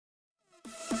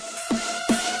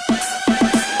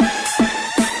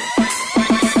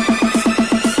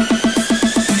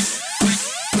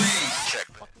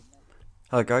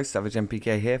Hello guys, Savage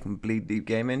MPK here from Bleed Deep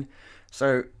Gaming.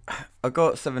 So, I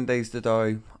got 7 Days to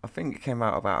Die. I think it came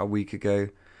out about a week ago.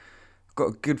 Got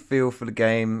a good feel for the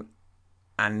game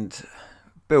and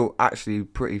built actually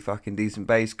pretty fucking decent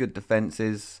base, good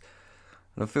defenses,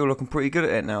 and I feel like I'm pretty good at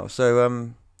it now.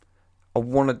 So, I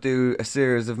want to do a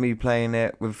series of me playing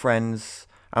it with friends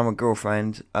and my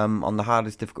girlfriend on the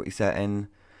hardest difficulty setting.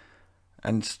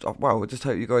 And well, I just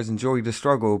hope you guys enjoy the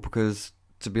struggle because,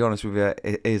 to be honest with you,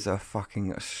 it is a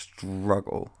fucking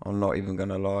struggle. I'm not even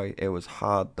gonna lie. It was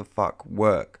hard the fuck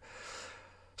work.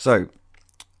 So,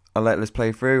 I'll let this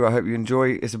play through. I hope you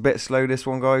enjoy. It's a bit slow, this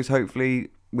one, guys. Hopefully,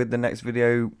 with the next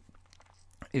video,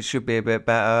 it should be a bit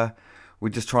better. We're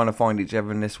just trying to find each other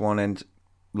in this one and,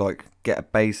 like, get a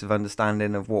base of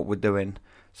understanding of what we're doing.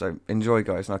 So, enjoy,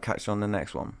 guys, and I'll catch you on the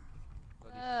next one.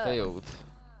 Failed.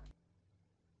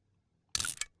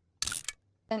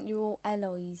 Sent you all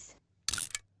alloys.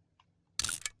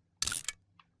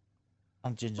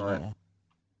 I'm ginger Right. now.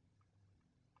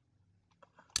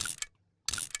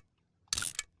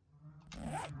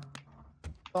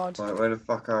 God. Right, where the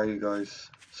fuck are you guys?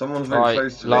 Someone's very Right,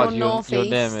 close to lad, me. you're near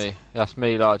northeast. me. That's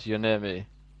me, lad, you're near me.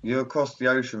 You're across the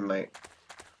ocean, mate.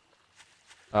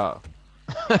 Oh.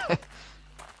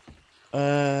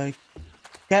 Kelly's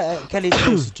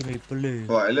closer to me, blue.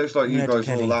 Right, it looks like you Yeah, guys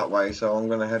are all Kelly. that way, so I'm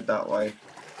gonna head that way.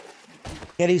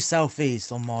 Kelly's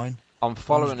southeast on mine. I'm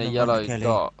following a gonna run yellow to Kelly.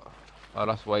 dot. Oh,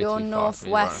 that's way You're too far for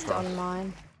me to run northwest across. on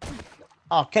mine.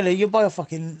 Oh, Kelly, you're by a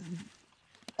fucking...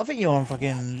 I think you're on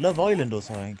fucking Love Island or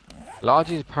something.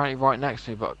 Largy's apparently right next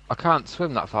to me, but I can't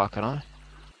swim that far, can I?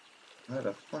 Where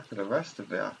the fuck are the rest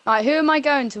of you? Right, who am I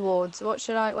going towards? Where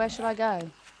should I go?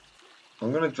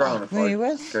 I'm gonna drown if Me, I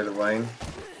where's- go to Wayne.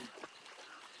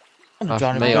 I'm That's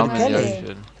trying to me, go I'm to in the Kelly.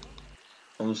 ocean.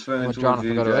 I'm swimming I'm towards drowning if I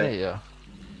you, go to any Jay. of you.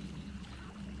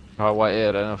 I'll wait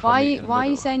here then. If I Why meet in the are you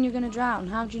middle. saying you're gonna drown?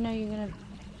 How do you know you're gonna?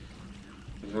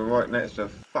 'Cause we're right next to a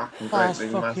fucking great Fast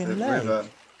big fucking massive lake. river.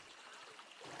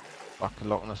 Fucking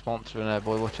locking the sponsor in there,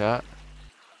 boy, watch out.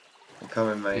 I'm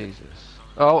coming, mate. Jesus.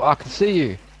 Oh, I can see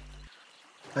you.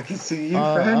 I can see you,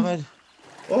 I'm friend.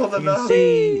 a... Oh, the You can love.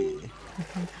 see...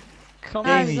 Come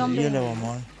No, on. Amy's zombie. yellow on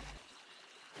mine.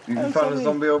 You Oh, found a sorry.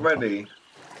 zombie already?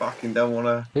 Fucking don't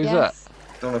wanna Who's Yes.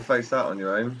 face that on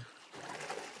your own. that?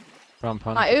 Run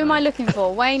punch. Right, who am I looking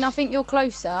for? Wayne, I think you're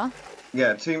closer.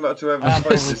 Yeah, team up to whoever's I'm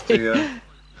closest to you.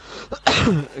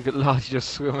 Look at Largy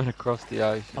just swimming across the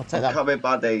ocean. I'll take I'm that. coming,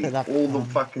 buddy. Take that All the one.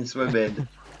 fucking swimming.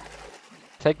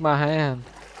 Take my hand.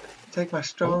 Take my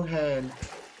strong hand.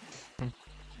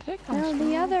 Take No,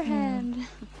 the other hand.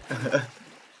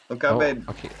 I'm coming.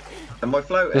 Okay. Am I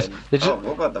floating? There's- Oh,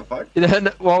 what the fuck?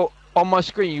 Then, well, on my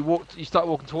screen, you start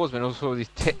walking towards me, and also these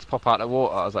tits pop out of the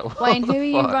water. I was like, what Wayne, the who are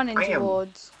you fuck? running Bam.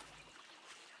 towards?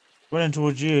 Running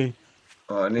towards you.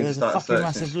 Oh, I need to There's a start fucking searching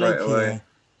massive straight lake away. here.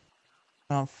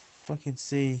 Can't fucking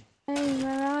see. Hey,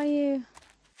 where are you?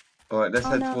 Alright, let's Oh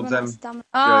head no, towards I'm out them. of stamina.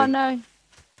 Oh Joe. no.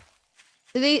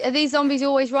 Are these zombies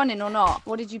always running or not?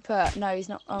 What did you put? No, he's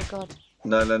not. Oh god.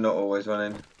 No, they're not always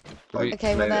running. I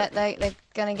Okay, well made it. they're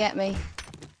gonna get me.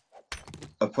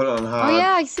 I put it on Oh hard.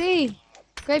 yeah, I see.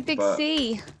 Great big But-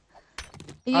 sea.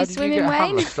 Are you How did swimming, you get a Wayne?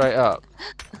 hammer straight up?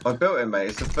 I built it, mate.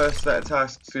 It's the first set of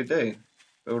tasks we do.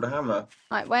 Build a hammer.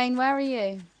 Right, Wayne, where are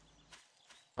you?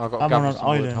 I've got to I'm gather on an some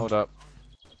wood. island. Hold up.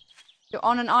 You're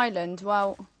on an island.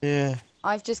 Well, Yeah.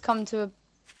 I've just come to a.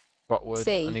 Got wood.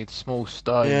 See. I need small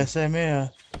stone. Yeah, same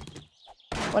here.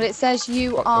 Well, it says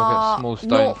you Fuck, I'll get are small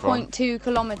stone from. 0.2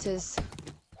 kilometers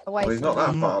away Well, he's from not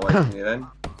that me. far away from you then.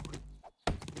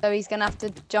 So he's gonna have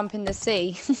to jump in the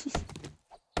sea.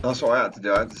 That's what I had to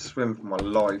do. I had to swim for my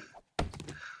life.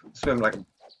 Swim like a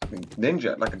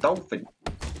ninja, like a dolphin.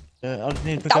 I just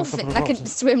need to pick up a Dolphin, couple I of can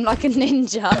rocks. swim like a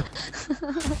ninja.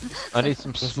 I need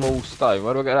some small stone.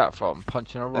 Where do I get that from?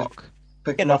 Punching a rock.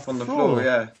 Pick Get them off up on the the floor, floor.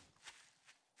 yeah.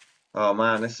 Oh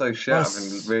man, it's so shit Nice.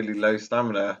 having really low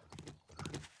stamina.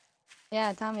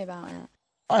 Yeah, tell me about it.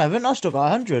 I haven't. I still got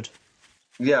 100.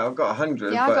 Yeah, I've got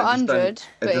 100. Yeah, I but got it just don't- 100,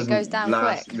 but it doesn't goes down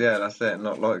last. quick. Yeah, that's it.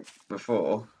 Not like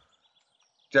before.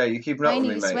 Jay, you keeping up Wayne, with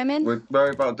are me, you mate? swimming? We're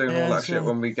worried about doing Yeah, all that shit sure.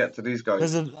 when we get to these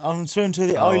guys. I'm swimming to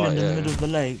the Oh, island in yeah. the middle of the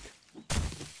lake.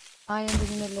 Island in the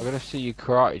middle I'm of. gonna see you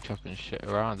karate chopping shit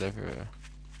around everywhere.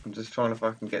 I'm just trying to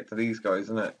fucking get to these guys,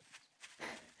 innit?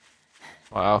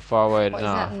 Right, how far away What is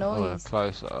now? that Oh, they're noise?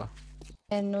 closer.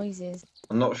 And noises.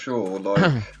 I'm not sure,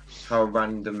 like, how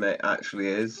random it actually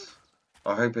is.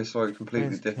 I hope it's like completely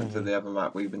Where's different to Kevin? the other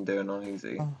map we've been doing on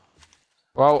easy. Oh.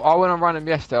 Well, I went and ran him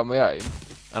yesterday on my own,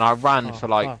 and I ran Oh, for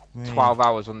like fuck me. 12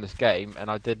 hours on this game, and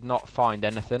I did not find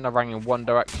anything. I ran in one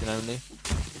direction only.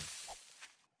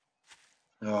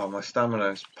 Oh, my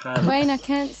stamina's pants. Wayne, I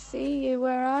can't see you.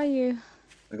 Where are you?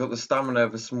 I got the stamina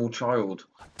of a small child.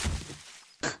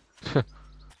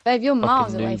 Babe, you're Fucking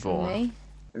miles away from newborn.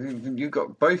 me. You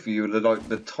got both of you are like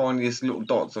the tiniest little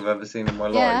dots I've ever seen in my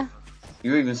Yeah. life.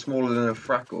 You're even smaller than a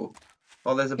freckle.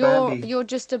 Oh, there's a baby. You're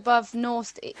just above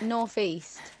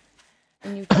northeast.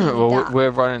 And you can Well, that.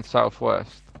 we're running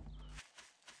southwest.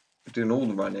 Doing all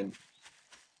the running.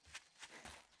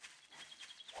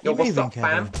 Yo, You what's moving, up,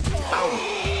 fam? Kevin?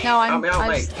 Ow! No, I'm Help me out,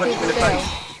 mate. stood Punch me in the still. face.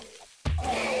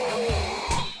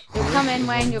 You're coming,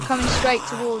 Wayne. You're coming straight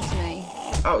towards me.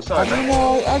 Oh, sorry, How do you mate.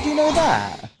 know? How do you know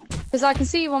that? Because I can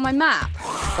see you on my map.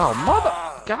 Oh, mother!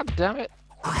 God damn it!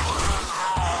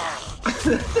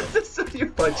 So you're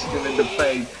punching him in the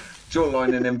face,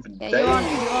 jawlining him for Yeah,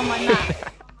 days. you're on my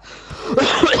map.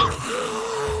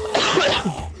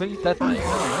 Please, dead, mate. You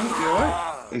alright?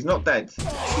 He's not dead.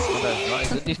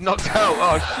 He's knocked out.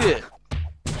 Oh shit!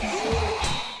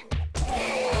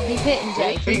 Keep hitting,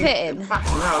 Jake. Keep hitting.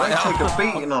 Fucking hell, they take a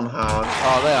beating on hard.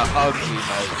 Oh, they are ugly,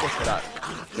 mate. Look at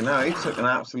that. You know, he took an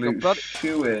absolute blood-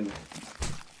 shoe-in.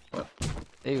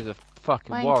 He was a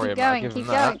fucking Wayne, warrior, keep going. man. Give Keep him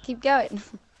going. that. Keep going.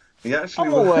 He actually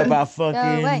I'm not worried about Go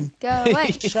away. fucking Go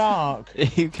away. shark.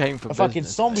 He came for A fucking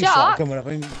business. zombie Shark? shark coming up.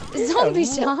 Zombie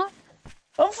Yeah, shark.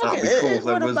 I'm fucking. That'd be cool if it's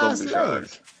there one of was Bass zombie Lake.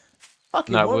 sharks.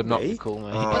 Fucking No, it would would not be. be cool,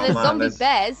 mate. Oh, Well, there's man, zombie there's-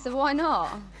 bears, so why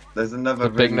not? There's another The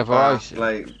big really Never fast Ice.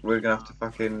 lake. We're gonna have to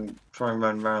fucking try and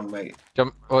run round, mate.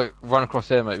 Jump, wait, run across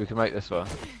here, mate. We can make this one.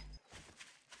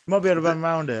 Might be able to run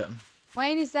around it.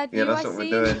 Wayne, is that Yeah, you that's I what we're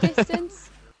see in the doing. distance?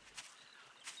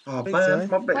 Oh Think man,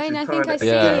 so. my bitch Wayne, is I think tired. I see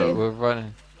Yeah, you. we're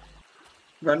running.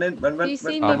 Run in, run, run, Do you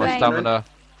see run, me, Oh, my Wayne? stamina.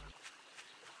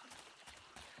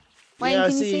 Wayne, Yeah, I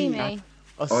can you see. see me? I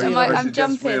Oh, see yeah, Am it. I- I I'm suggest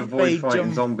we jumping. avoid Big fighting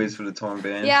jump. zombies for the time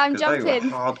being. Yeah, I'm 'cause they were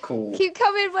jumping. hardcore. Keep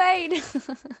coming, Wayne.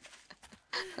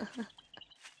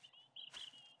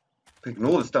 Picking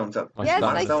all the stones up. My Yes,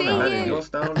 stamina. I Stone, see ahead you. of your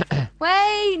stone.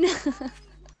 Wayne,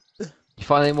 You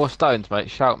find any more stones,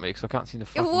 mate? Shout me, because I can't seem to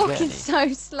you're fucking get walking any.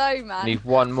 so slow, I man. need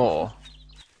one more.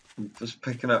 I'm just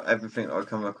picking up everything that I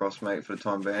come across, mate, for the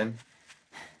time being.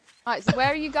 Right, so where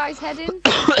are you guys heading?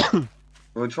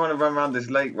 We're trying to run around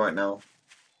this lake right now.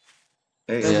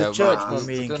 It There's is a church vast.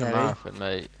 by me and Doing a Kelly. marathon,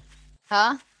 mate.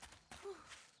 Huh?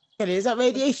 Kelly, is that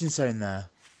radiation zone there?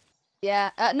 Yeah.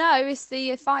 No, it's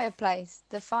the fireplace.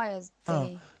 The fire's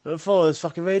thingy. Before there's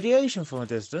fucking radiation from a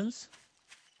distance.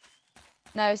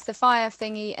 No, it's the fire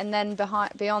thingy, and then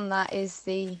beyond that is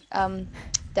the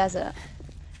desert.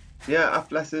 Yeah,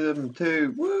 athleticism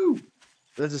too. Woo!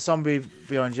 There's a zombie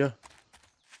behind you.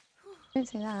 Don't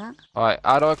say that. Alright,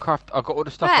 how do I craft? I've got all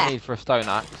the stuff Where? I need for a stone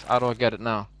axe. How do I get it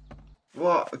now?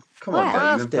 What? Come on,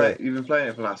 Where? mate. You've been playing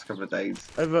it for the last couple of days.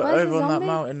 Over Where's the on that zombie?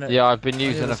 mountain. Yeah, I've been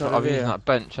using other it. side I've of been using here. that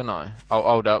bench, haven't I? Oh,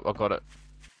 hold up, I got it.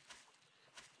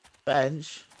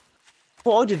 Bench.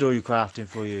 What I did all your crafting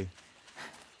for you?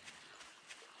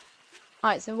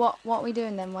 Right, so what are we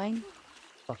doing then, Wayne?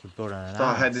 Fucking building an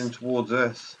Start axe. heading towards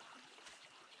us.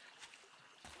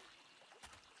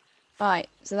 Right,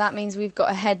 so that means we've got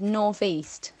to head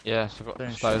northeast. Yes, I've got the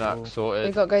Don't stone shovel. axe We've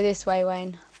sorted. got to go this way,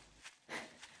 Wayne.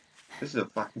 This is a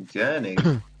fucking journey.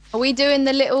 Are we doing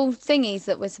the little thingies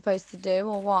that we're supposed to do,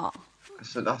 or what?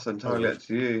 So that's entirely up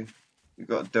to you. You've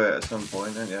got to do it at some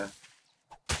point, don't you?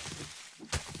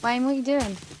 Wayne, what are you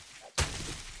doing?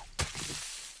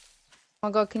 Oh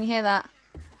my god, can you hear that?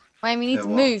 Wayne, we need Yeah, to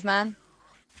what? move, man.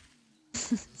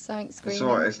 Something It's screaming.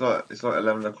 alright. It's like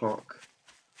 11 o'clock.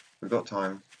 We've got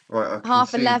time. Right. I can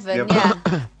see 11:30, the other-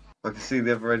 yeah. I can see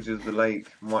the other edge of the lake.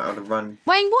 Might have to run.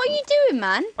 Wayne, what are you doing,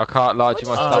 man? I can't lie What to did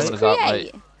you, my you just stamina's up,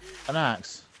 create? mate. An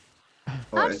axe. How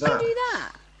What did is you that? do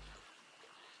that?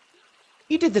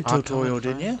 You did the I can't tutorial,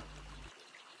 didn't you?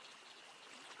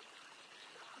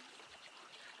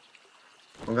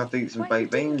 I'm gonna have to eat some Wayne,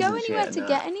 baked you didn't beans go and shit. anywhere and to that.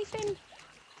 get anything?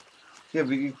 Yeah,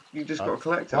 but you just got to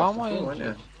collect it. Why off am the I floor, ain't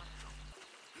injured?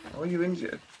 you? Why are you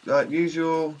injured? Use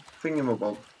your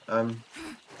thingamabob.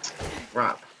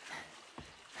 Wrap.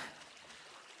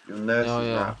 Your nurse's Oh,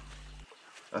 yeah. wrap.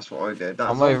 That's what I did. That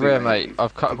I'm zombie, over here, mate.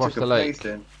 I've cut he across took the a lake.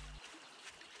 pasting.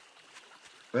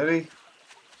 Really?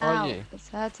 How are Ow, you? it's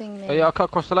hurting me. Oh yeah, I cut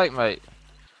across the lake, mate.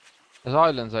 There's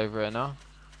islands over here now.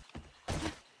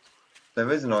 There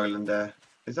is an island there.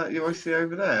 Is that you I see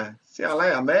over there? See you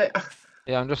later, mate.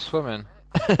 Yeah, I'm just swimming.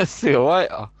 See you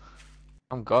later.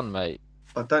 I'm gone, mate.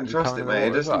 I don't You trust come it, in the mate. It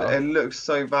water as doesn't. well? It looks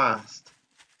so vast.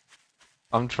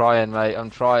 I'm trying, mate. I'm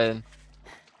trying.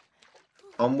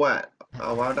 I'm wet.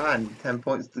 Oh, well done. 10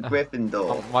 points to Gryffindor.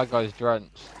 Oh, my guy's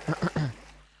drenched.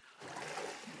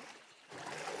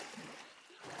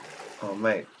 Oh,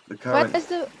 mate. The current Where's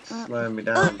the... slowing me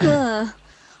down.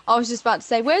 I was just about to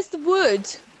say, where's the wood?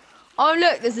 Oh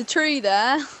look, there's a tree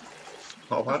there.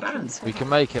 Oh, well done. We can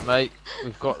make it, mate.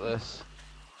 We've got this.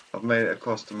 I've made it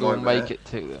across to We'll my make bit. it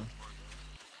to them.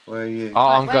 Where are you? Oh,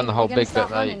 Right, I'm going the Wayne, whole we're gonna big start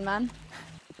bit, mate. running, man.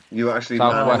 You actually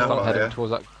manning Southwest, up, I'm are heading you?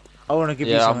 towards that. I want to give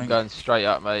you Yeah, something. I'm going straight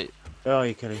up, mate. Where are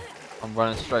you, Kelly? I'm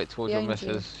running straight towards your Behind you.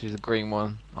 missus. She's a green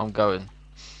one. I'm going.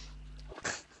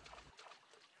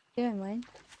 Doing, Wayne.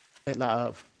 Pick that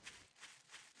up.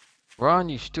 Run,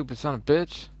 you stupid son of a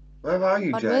bitch. Where are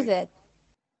you, What was Jay? it?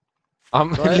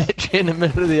 I'm Right. literally in the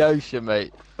middle of the ocean,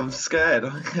 mate. I'm scared.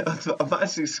 I'm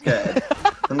actually scared.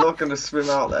 I'm not going to swim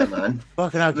out there, man.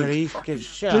 Fucking hell, Look, Kelly. fucking- Get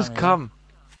shit Just out of me, come.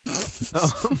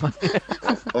 Oh,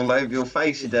 my. All over your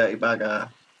face, you dirty bagger.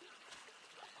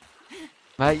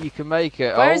 Mate, you can make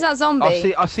it. Where oh, is that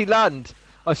zombie? I see land.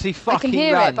 I see I fucking can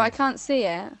hear land. it, but I can't see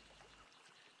it.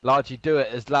 Largely do it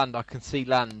as land. I can see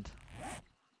land.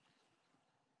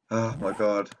 Oh my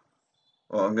god.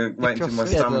 Well, I'm going to wait your until my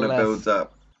feet to the stamina left. builds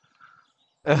up.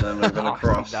 And then I'm going I to see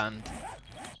cross. land.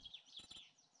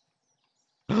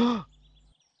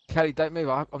 Kelly, don't move.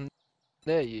 I'm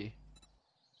near you.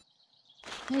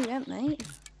 No, you don't, mate.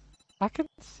 I can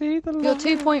see the You're land.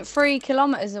 2.3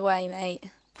 kilometers away, mate.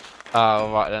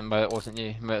 Oh, right then, but it wasn't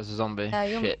you. Mate, it was a zombie. No,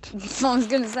 you're... Shit. I was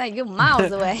gonna say you're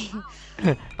miles away.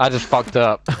 I just fucked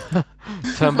up.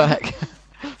 Turn back.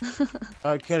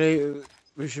 Alright, Kelly,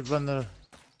 we should run the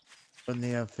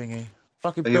thingy.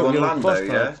 Fucking Are you built on your land though,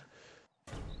 crossbow. yeah?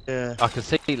 Yeah. I can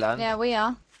see land. Yeah, we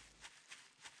are.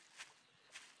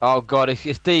 Oh god,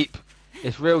 it's deep.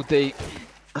 It's real deep.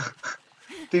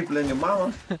 People in your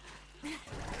mouth.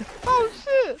 Oh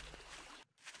shit!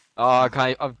 Oh,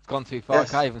 okay, I've gone too far. Yes,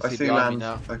 I can't even I see see the army land.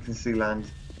 now. I can see land.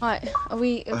 Right, are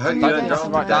we? I hope can you we don't go drown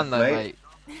somewhere? right down death, there, mate.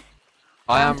 mate.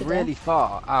 I Down am to really death.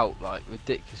 far out, like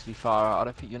ridiculously far out. I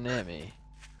don't think you're near me.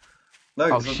 No, Oh,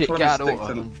 'cause I'm shit, trying, get to out of stick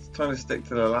water. trying to stick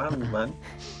to the land, man.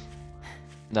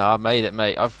 No, I made it,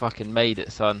 mate. I fucking made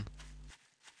it, son.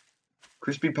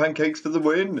 Crispy pancakes for the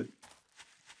win.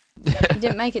 You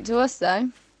didn't make it to us though.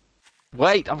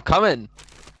 Wait, I'm coming.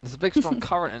 There's a big strong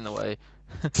current in the way.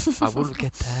 I will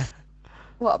get there.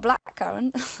 What, a black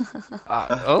currant?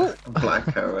 Oh, Black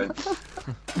currant.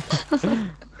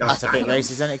 That's a bit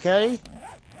racist, isn't it, Kelly?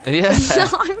 yeah. No,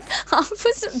 I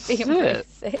wasn't being Shit.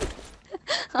 racist.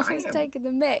 I was Damn. taking the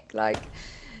mick, like,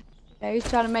 you know, he's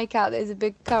trying to make out that there's a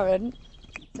big current,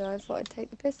 so I thought I'd take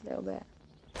the piss a little bit.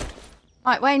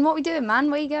 Right, Wayne, what we doing,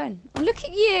 man? Where you going? Oh, look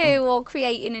at you, all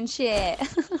creating and shit.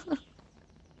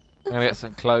 I'm gonna get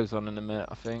some clothes on in a minute,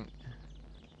 I think.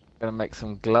 Gonna make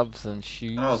some gloves and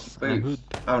shoes. Oh, and a hood.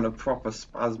 spoof. Having a proper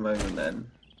spaz moment then.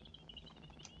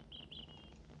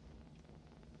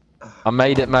 I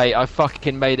made it, mate. I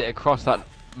fucking made it across that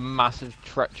massive,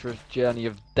 treacherous journey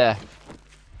of death.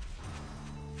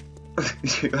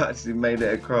 You actually made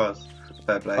it across.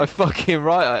 Fair play. I fucking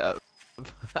right.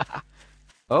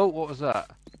 Oh, what was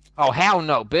that? Oh, hell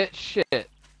no, bitch. Shit.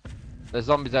 There's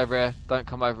zombies over here. Don't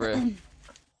come over here.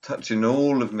 Touching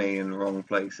all of me in the wrong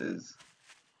places.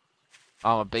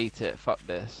 I'ma beat it. Fuck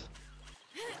this.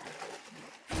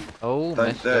 Oh, Don't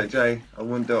missed do it, it. Jay. I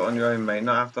wouldn't do it on your own, mate.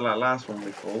 Not after that last one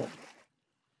we fought.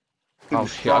 He Oh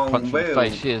was shit, I punched her in the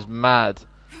strong-willed. face. She is mad.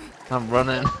 I'm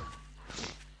running.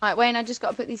 Right, Wayne, I just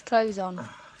got to put these clothes on.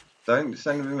 Don't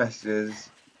send me messages.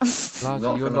 Larger,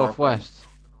 Not you're gonna northwest.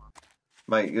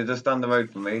 Mate, you're just down the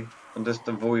road from me. I'm just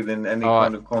avoiding any Alright.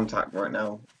 kind of contact right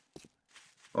now.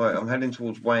 Alright, I'm heading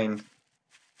towards Wayne.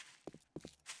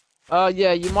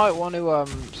 Yeah, you might want to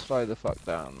slow the fuck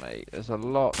down, mate. There's a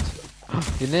lot.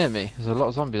 You're near me. There's a lot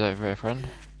of zombies over here, friend.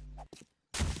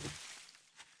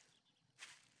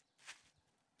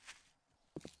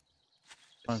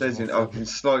 It says I can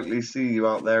slightly see you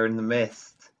out there in the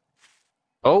mist.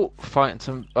 Oh, fighting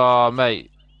some. Oh,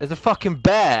 mate. There's a fucking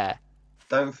bear.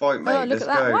 Don't fight, mate. Oh, look Let's at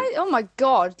that. go. Why? Oh my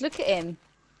god, look at him.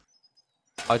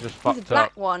 I just He's a fucked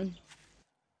black up. one.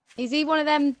 Is he one of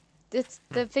them, the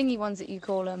thingy ones that you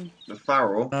call them? The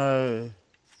Farrell? No.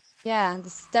 Yeah, the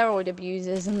steroid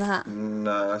abusers and that.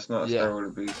 No, that's not a Yeah. steroid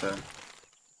abuser.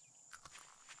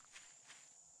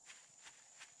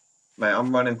 Mate,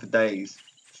 I'm running for days.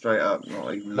 Straight up,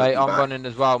 not even Mate, looking I'm back. running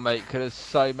as well, mate, because there's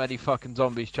so many fucking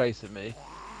zombies chasing me.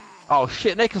 Oh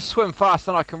shit, they can swim faster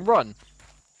than I can run.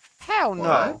 Hell no.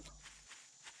 What?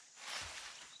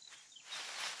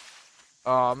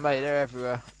 Oh, mate, they're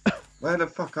everywhere. Where the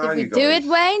fuck Did are we you do guys? it,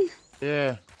 Wayne?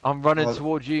 Yeah. I'm running Well,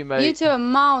 towards you, mate. You two are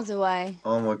miles away.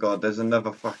 Oh my god, there's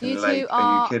another fucking You two lake. Are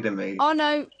are- you kidding me? Oh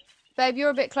no, babe, you're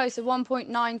a bit closer,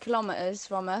 1.9 kilometers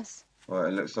from us. Well,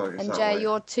 it looks like it's And that Jay, way.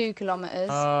 you're 2 kilometers.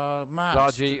 Max.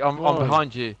 Largy, I'm why?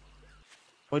 behind you.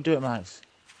 Why do it, Max?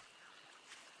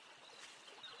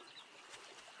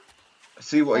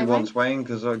 See what he Hey, wants, Wayne,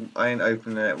 because I ain't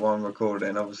opening it while I'm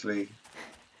recording, obviously.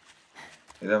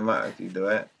 It doesn't matter if you do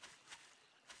it.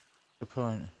 Good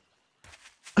point.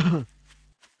 Right,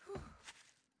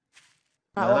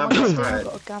 Man, what I'm am I doing? tired. I've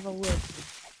got to gather wood.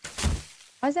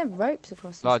 Why is there ropes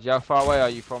across this? Lodge, how far away are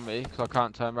you from me? Because I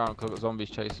can't turn around because I've got zombies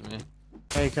chasing me.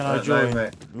 Hey, can I Don't know, join?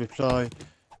 mate. Reply.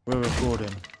 We're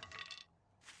recording.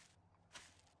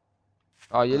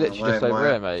 Oh, you're literally mate, just over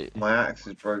here, mate. My axe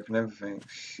is broken, everything.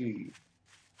 Shit.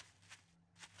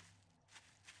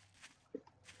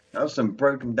 That was some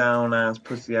broken down ass,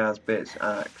 pussy ass bitch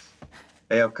axe.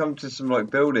 Hey, I've come to some like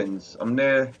buildings. I'm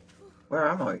near. Where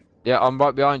am I? Yeah, I'm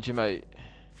right behind you, mate.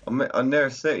 I'm near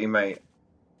a city, mate.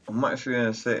 I'm actually in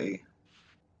a city.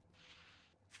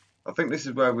 I think this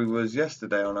is where we was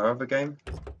yesterday on our other game.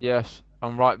 Yes,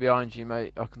 I'm right behind you,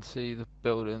 mate. I can see the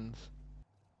buildings.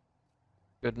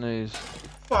 Good news.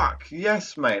 Fuck,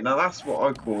 yes, mate. Now that's what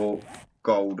I call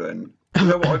golden. You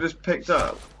know what I just picked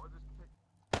up?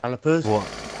 Calipers? What?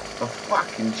 A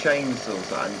fucking chainsaw,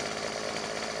 son.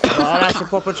 Oh, an actual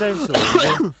proper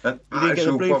chainsaw. An You didn't get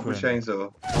the actual proper blueprint?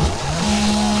 chainsaw.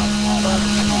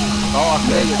 Oh, I can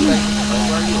hear you chasing me.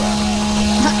 Where are you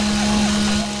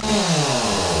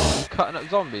at? You cutting up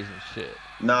zombies and shit.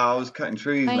 No, I was cutting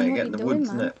trees, Wayne, mate, what getting you the doing, woods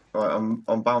in man? it. Right,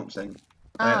 I'm bouncing.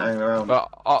 I ain't Ah. hanging around. But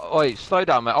wait, slow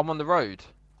down, mate. I'm on the road.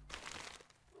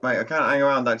 Mate, I can't hang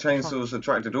around. That chainsaw's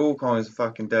attracted all kinds of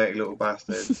fucking dirty little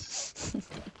bastards.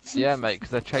 Yeah, mate,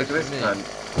 because they're Look at chasing this me. cunt.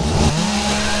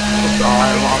 I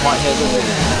might hear the wind.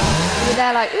 You were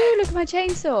there like, ooh, look at my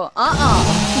chainsaw. Look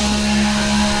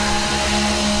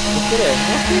at him.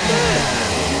 What's he doing?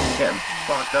 He's getting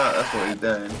fucked up, that's what he's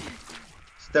doing.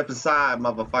 Step aside,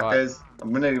 motherfuckers.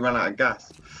 I'm nearly run out of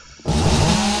gas.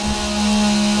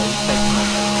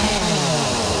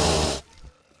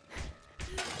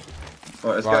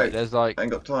 Right, let's Right, go. there's like.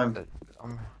 Ain't got time.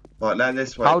 Um, Right, now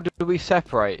this way. How do we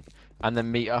separate and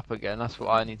then meet up again? That's what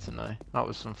I need to know. That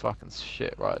was some fucking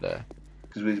shit right there.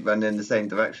 Because we run in the same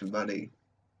direction, buddy.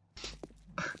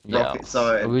 Yeah. Rocket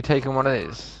side. Are we taking one of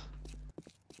these?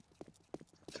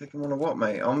 Taking one of what,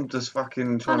 mate? I'm just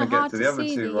fucking trying to Kinda get hard to to the other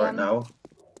see two the, right now.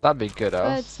 That'd be good,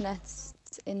 Birds' else.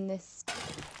 nests in this.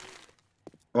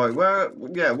 Right, where?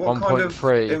 Yeah, what kind of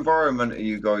 1.3. environment are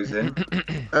you guys in?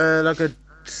 Like a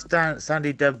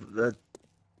sandy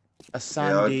a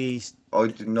sandy. I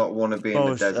do not want to be in the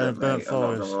Forest, desert, burnt mate. I'm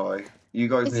not forest. gonna lie. You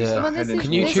guys This need is- to well, start this heading is-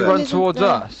 Can you towards two this run is towards the-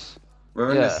 us? We're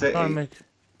in Yeah. the city. Try and make.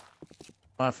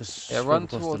 I have to Yeah, swim run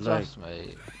across towards the lake. us,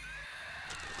 mate.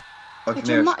 I can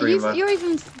hear a You're, screamer. you're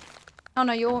even. Oh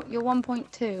no, you're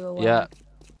 1.2 away. Yeah.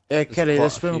 Yeah, Kelly, quite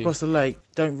let's a swim few. across the lake.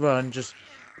 Don't run. Just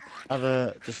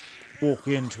walk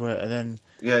into it and then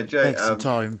Yeah, Jay, take some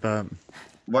time. But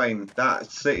Wayne,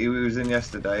 that city we was in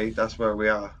yesterday, that's where we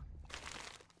are.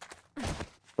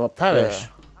 what parish?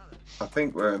 I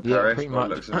think we're in Yeah, Paris pretty by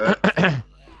the much. looks of it.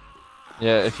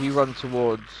 Yeah, if you run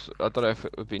towards, I don't know if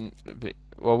it would be.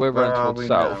 Well, we're Where running are towards we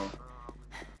south. now?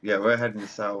 Yeah, we're heading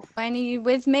south. Wayne, are you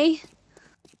with me?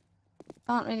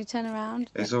 Can't really turn around.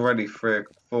 It's already 4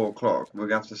 o'clock. We're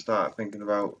gonna have to start thinking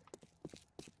about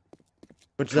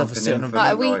We'll just have to jumping sit in on for a.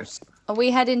 Right, the night. Are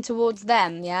we heading towards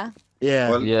them? Yeah. Yeah.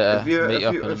 Well, Yeah, if meet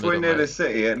up in the if we're middle, near the mate.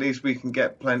 city, at least we can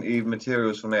get plenty of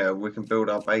materials from there. We can build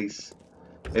our base.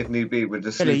 If need be, we'll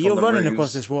just Kelly, sleep you're on the running roofs.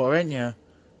 across this water, ain't you?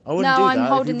 I wouldn't do No, that. I'm if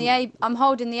holding you- the A. I'm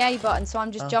holding the A button, so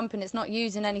I'm just Oh. jumping. It's not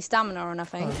using any stamina or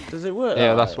nothing. Oh, does it work?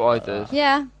 Yeah, like that's what I did.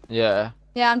 Yeah. Yeah.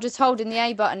 Yeah, I'm just holding the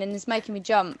A button and it's making me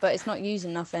jump, but it's not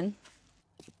using nothing.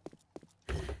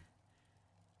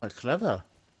 That's clever.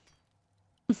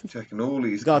 Checking all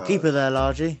these. You got a cars. keeper there,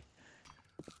 Largy.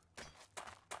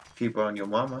 Keep on your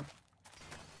mama.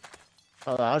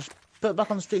 Oh, I'll just put it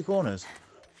back on the street corners.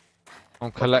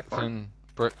 I'm collecting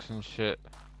bricks and shit.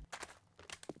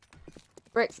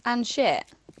 Bricks and shit.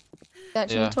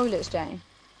 Searching Yeah. the toilets, Jane.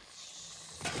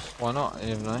 Why not? You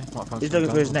never know. Might find He's some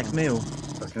looking for his guns next or meal.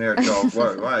 I can hear a dog.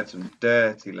 Whoa, I had some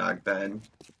dirty lag then.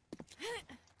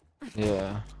 something.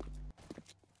 Yeah.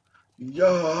 I don't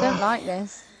Yeah. like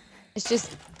this. It's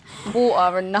just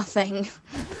water and nothing.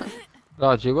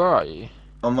 Largy, where are you?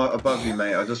 I'm above you,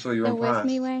 mate. I just saw you Still run with past.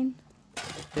 me, Wayne?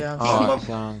 Yeah, I'm Oh, sorry. my-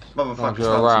 sound. Motherfuckers you're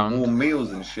found some around. warm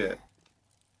meals and shit.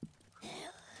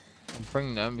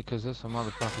 Bring them because there's some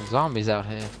motherfucking zombies out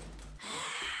here.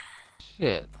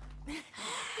 Shit.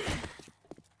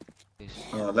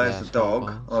 Oh, there's Yeah, the it's dog.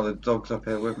 horrible. Oh, the dog's up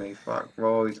here with me. Fuck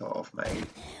right off, mate.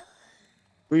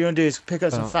 What you gonna do is pick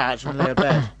up some Oh. thatch and lay a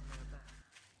bed.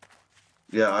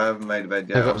 Yeah, I haven't made a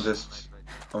bed I yet. got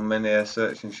I'm in here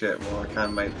searching shit what I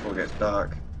can make before it gets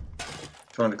dark.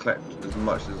 Trying to collect as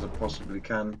much as I possibly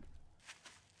can.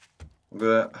 I'm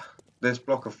gonna this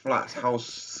block of flats, house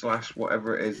slash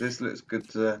whatever it is. This looks good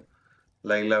to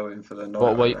lay low in for the night.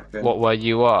 I reckon. What way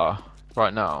you are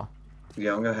right now?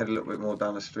 Yeah, I'm gonna head a little bit more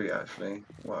down the street actually.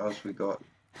 What else we got?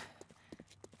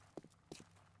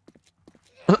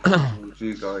 With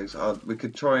you guys, we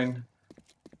could try and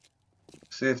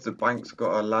see if the bank's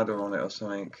got a ladder on it or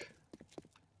something.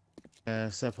 Yeah,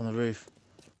 step on the roof.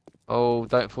 Oh,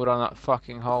 don't fall down that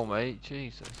fucking hole, mate.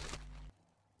 Jesus.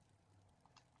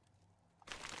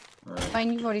 Right. I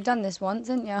mean, you've already done this once,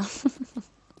 haven't you?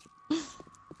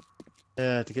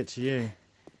 Yeah, to get to you.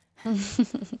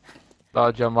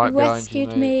 Large on right You behind you, rescued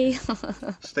mate.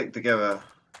 me. Stick together,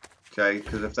 Jay,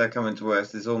 because if they're coming to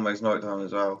us, it's almost night time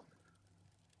as well.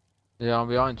 Yeah, I'm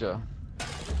behind you.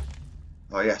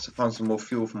 Oh yes, I found some more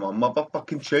fuel for my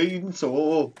motherfucking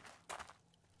chainsaw.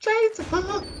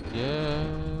 Chainsaw!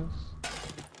 Yes.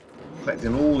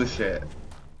 Collecting all the shit.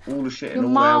 All the shit in You're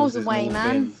all miles houses and away, all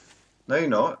man. bins. No, you're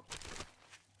not.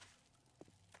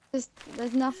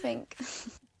 There's nothing.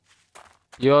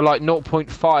 You're like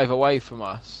 0.5 away from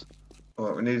us.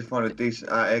 Alright, we need to find a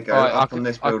decent. Here you go, Alright, up on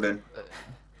this building.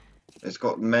 It's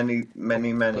got many.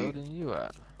 Building you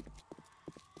at?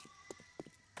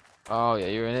 Oh yeah,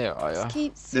 you're in here, are you?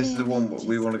 This is the one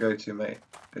we want to go to, mate.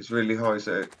 It's really high,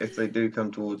 so if they do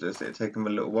come towards us, it'll take them a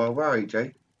little while. Where are you,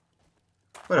 Jay?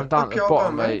 Where I'm down at the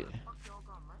bottom, mate.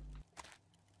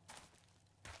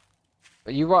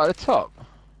 Are you right at the top?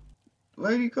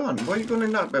 Where are you gone? Where are you gone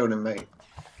in that building, mate?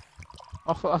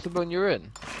 I thought that's the building you're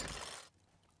in.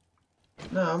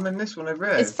 No, I'm in this one over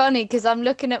here. It's funny because I'm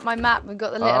looking at my map. We've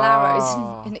got the little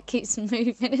arrows, and it keeps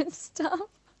moving and stuff.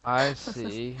 I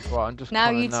see. Well, I'm just Now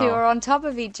coming you two are on top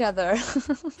of each other.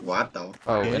 What the?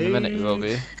 Oh, in a minute you will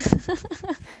be.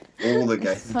 All the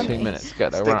games. Funny. 2 minutes to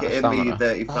get there. Stick Right, it in me, you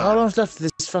dirty How fat. long's left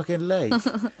of this fucking lake?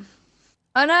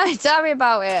 I know. Tell me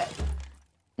about it.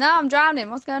 No, I'm drowning.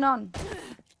 What's going on?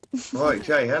 Right,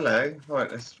 Jay, hello.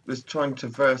 Right, let's try and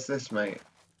traverse this, mate.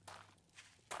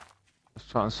 Let's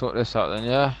try and sort this out then,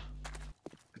 yeah?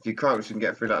 If you crouch, you can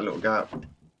get through that little gap.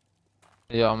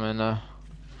 Yeah, I'm in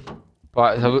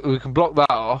Right, so we can block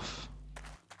that off.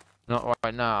 Not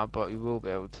right now, but we will be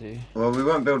able to. Well, we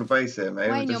won't build a base here, mate.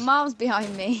 Wayne, We'll you're just miles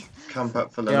behind me. camp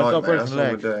up for the Yeah, I've night, got mate. a That's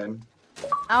broken what we're doing.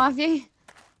 How have you?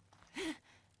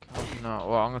 God, no,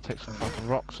 well, I'm gonna take some fucking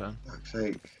rocks then. Fuck's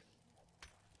sake.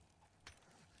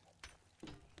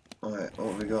 Right,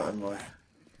 what have we got in my... I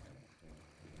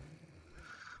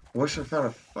wish I found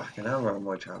a fucking hammer on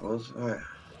my travels. Right.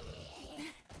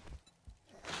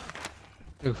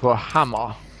 Look for a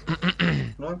hammer.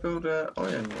 Can I build an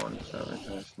iron one? Is that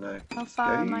interest? No. How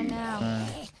far am I now?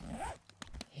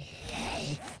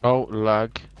 Oh,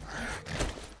 lag.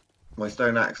 My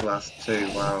stone axe lasts 2.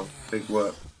 Wow, big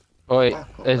work. Oi,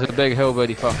 Fuck off, there's a mate. big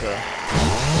hillbilly fucker.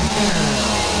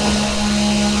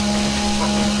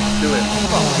 Do it.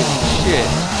 Fucking shit.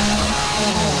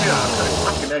 Yeah, I got his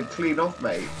fucking head clean off,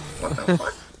 mate. What the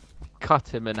fuck? Cut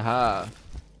him in half.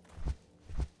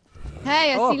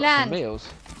 Hey, I Oh, see I've got some land. meals.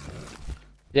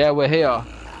 Yeah, we're here.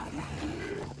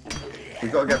 We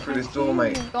gotta get through this door,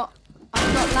 mate. I've got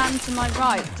land to my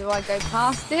right. Do I go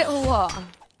past it or what?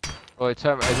 Oi,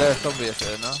 turn. Is there a zombie up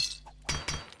there now?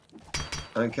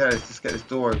 I don't care, let's just get this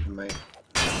door open, mate.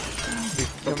 We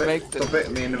Stop can make the. Stop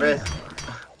hitting me in the wrist.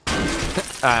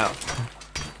 Ow.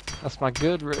 That's my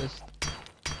good wrist.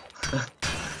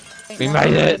 Think We that's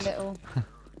made a it. little-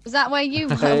 Was that where you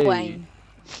were, Hey. Wayne?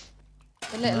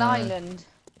 The little island.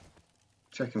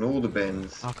 Checking all the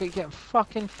bins. I keep getting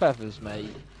fucking feathers,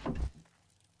 mate.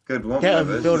 Good one, Get 'em,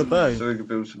 brothers, build a bow. so we can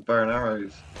build some bow and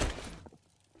arrows.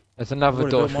 There's another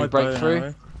Would've door. built Should my we break bow and through?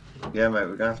 arrow. Yeah, mate,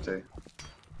 we're gonna have to.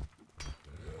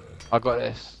 I got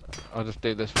this. I'll just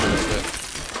do this for a little bit.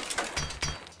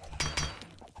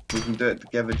 We can do it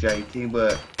together, Jay.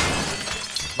 Teamwork.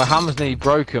 My hammer's nearly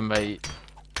broken, mate.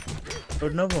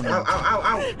 Put another one Ow, in. ow, ow,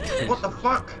 ow! What the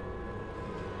fuck?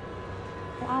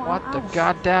 Ow, What ow, the ow.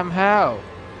 goddamn hell?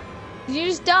 Did you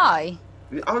just die?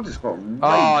 I just got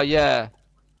Oh raped. yeah.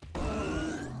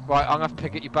 Right, I'm gonna have to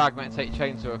pick up your bag, mate, and take your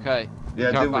chainsaw, okay?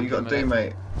 Yeah, Come do what you back in gotta a do,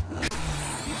 minute. mate.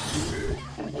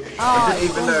 Oh, I didn't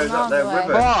it's even know it was fallen up there miles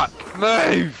with away. us. Fuck!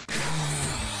 Move!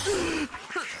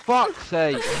 Fuck's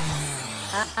sake!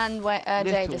 And Jay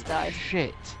Little just died.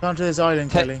 Shit. Come to this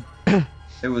island, Take- Kelly.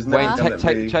 It was Wayne, never gonna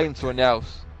take be. the chainsaw and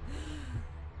else.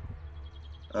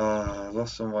 Oh, I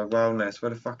lost some of my wellness. Where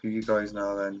the fuck are you guys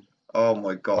now then? Oh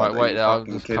my god, Right, are wait you there, I'm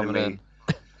fucking just kidding coming me? in.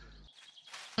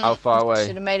 How far away?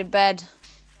 Should have made a bed.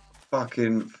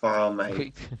 Fucking far, mate.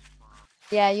 Quick.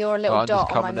 Yeah, you're a little I'm just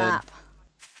dot on my coming in. map.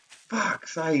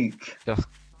 Fuck's sake. That's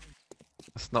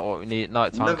not what we need at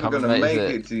night time Never coming, gonna mate, make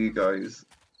is it to you guys.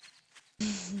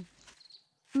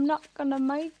 I'm not gonna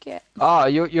make it. Ah,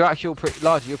 you're actually all pretty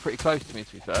large. You're pretty close to me,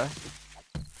 to be fair.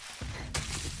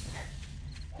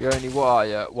 You're only what are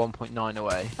you? 1.9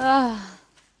 away. Ah,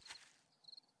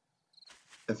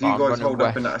 If you I'm guys running hold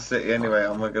up in west. that city anyway,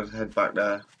 I'm gonna head back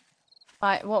there.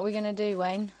 right, what are we gonna do,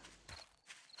 Wayne?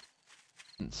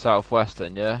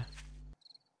 Southwestern, yeah.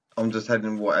 I'm just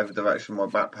heading whatever direction my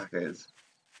backpack is.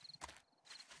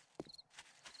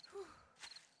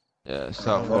 Yeah, my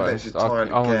southwest. bitch is tired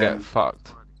I'm gonna again. get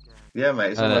fucked. Yeah,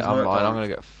 mate, it's And almost I'm night mine. I'm time. gonna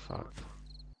get fucked.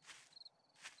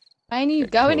 Wayne, are you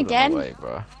Get going killed on the again? way,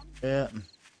 bro. Yeah.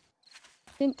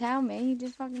 Didn't tell me. You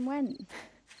just fucking went.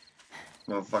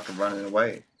 Well, fucking running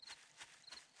away. I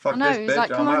Fuck know. this He was bitch, like,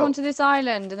 "Come I'm over out. onto this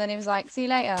island," and then he was like, "See you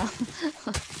later."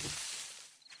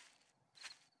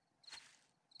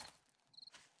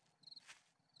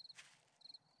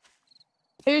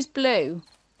 Who's blue?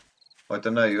 I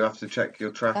don't know, you have to check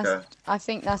your tracker. I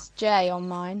think that's Jay on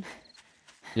mine.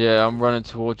 Yeah, I'm running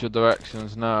towards your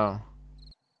directions now.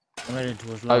 I'm heading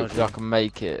towards Hopefully, I Largy. can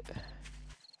make it.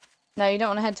 No, you don't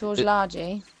want to head towards It-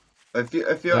 Largy. If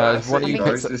you're No, at a there's one of city, you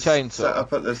guys, picked up the just set chainsaw.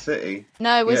 up at the city.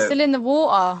 No, we're Yeah. still in the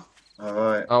water.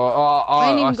 Alright. We ain't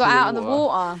I even got see out of the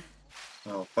water.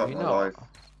 Oh, fuck You my not? life.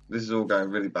 This is all going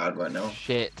really bad right now.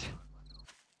 Shit.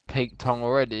 Peak tongue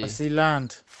already. I see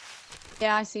land.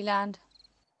 Yeah, I see land.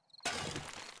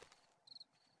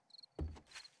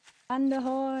 And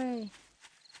ahoy!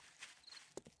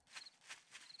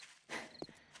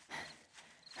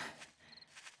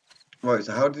 Right,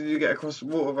 so how did you get across the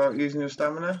water without using your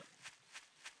stamina?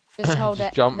 Just hold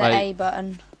Just it, jump, the mate. A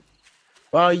button.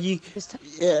 Well, you. Just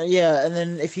Yeah, and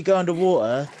then if you go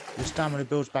underwater, your stamina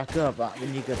builds back up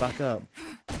when you go back up.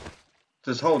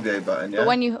 Just hold the A button, yeah? But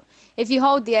when if you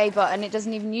hold the A button, it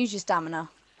doesn't even use your stamina.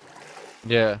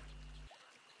 Yeah.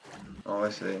 Oh, I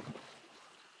see.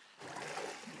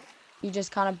 You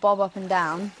just kind of bob up and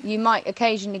down. You might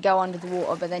occasionally go under the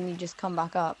water, but then you just come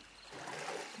back up.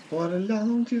 What a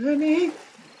long journey.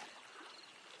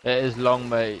 It is long,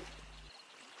 mate.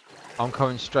 I'm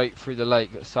coming straight through the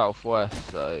lake at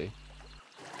southwest, so.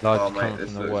 Large Oh, is coming mate,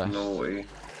 this from the looks west. naughty.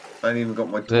 I ain't even got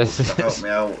my This torch to help is- me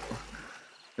out.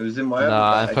 It was in my other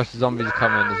Nah, and bag. plus the zombies are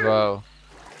coming as well.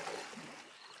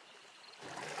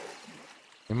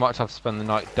 We might have to spend the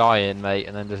night dying, mate,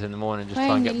 and then just in the morning just try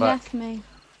Wayne, and you get back. left me.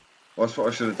 Well, that's what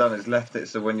I should have done, is left it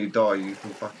so when you die you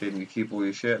can you keep all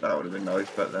your shit. That would have been nice,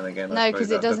 but then again, I No, suppose because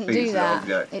that it doesn't defeats do the that.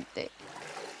 object.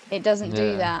 It doesn't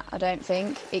do Yeah. that, I don't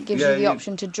think. It gives Yeah, you the you-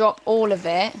 option to drop all of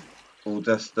it, Or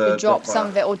just to drop drop some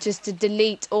of it, or just to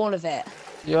delete all of it.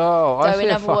 Yo, I So see in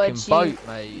a other fucking words, boat,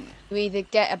 mate. You either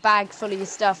get a bag full of your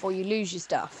stuff or you lose your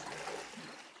stuff.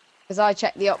 Because I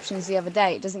checked the options the other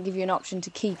day, it doesn't give you an option to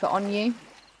keep it on you.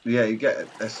 Yeah, you get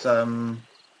this.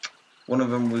 One of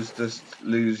them was just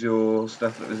lose your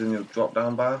stuff that was in your drop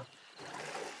down bar.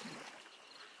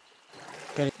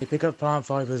 Okay, you pick up plant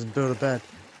fibers and build a bed.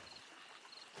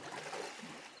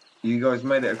 You guys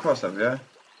made it across, have you?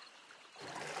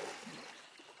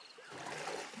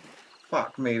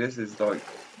 Fuck me, this is like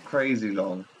crazy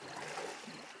long.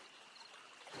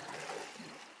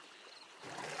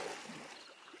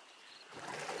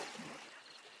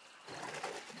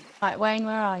 Right, Wayne,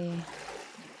 where are you?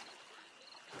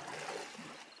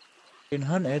 Being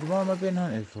hunted? What am I being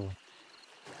hunted for?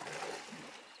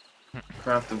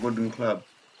 Craft a wooden club.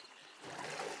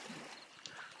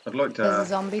 I'd like to There's a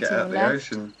zombie get to your out the left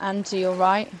ocean. and to your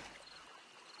right.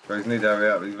 Guys, need to hurry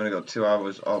up. We've only got 2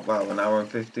 hours. Oh wow, an hour and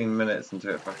 15 minutes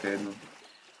until it fucking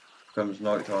becomes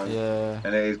night time. Yeah.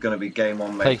 And it is going to be game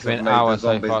on, mate. Takes 'cause me I've an made hour the so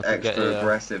zombies far to get extra here.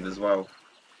 aggressive as well.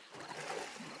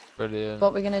 Brilliant.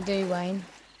 What we're gonna do, Wayne?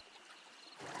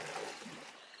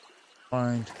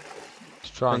 Find.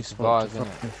 Just try and Place spot survive, to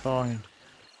innit? fucking find.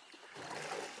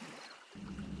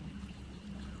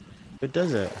 But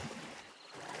does it?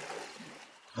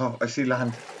 Oh, I see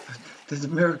land. There's a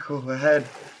miracle ahead.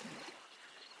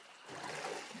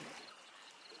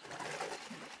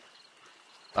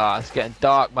 Ah, it's getting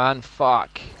dark, man.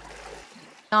 Fuck.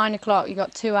 9 o'clock, you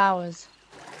got 2 hours.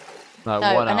 No,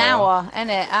 No, 1 an hour. hour,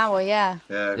 innit? Hour, yeah.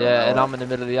 Yeah, I got Yeah, an and hour. I'm in the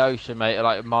middle of the ocean, mate,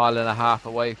 like a mile and a half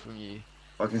away from you.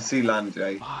 I can see land,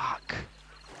 Jay. Fuck.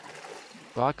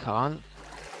 But I can't.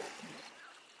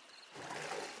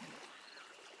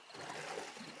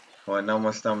 Right, now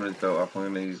my stamina's built up, I'm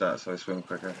going to use that so I swim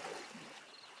quicker.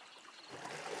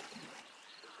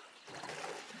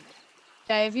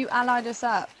 Jay, have you allied us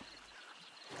up?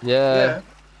 Yeah.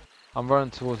 I'm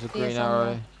running towards the See us green on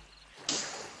arrow.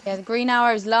 Yeah, the green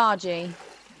arrow is largy.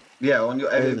 Yeah, on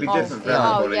your, it'd be Oh, different for yeah,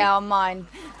 oh, everybody. yeah, on mine.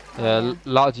 Yeah, yeah.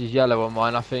 large is yellow on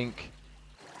mine, I think.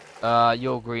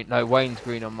 You're green. No, Wayne's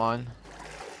green on mine.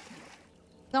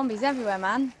 Zombies everywhere,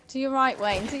 man. To your right,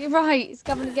 Wayne. To your right. It's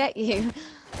coming to get you.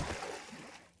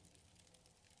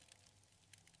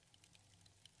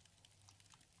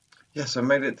 Yes, I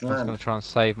made it to I was land. gonna try and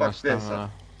save my Fuck this,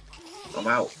 stamina. I'm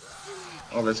out.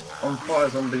 Oh, there's on fire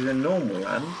zombies in normal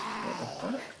land. What the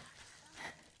fuck?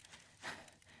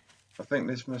 I think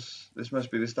this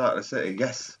must be the start of the city.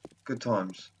 Yes, good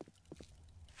times.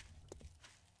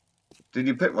 Did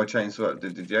you pick my chainsaw up?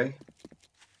 Did you, Jay?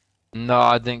 No,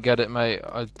 I didn't get it, mate.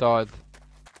 I died.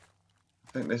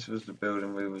 I think this was the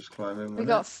building we was climbing. We wasn't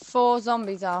got it? 4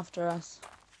 zombies after us.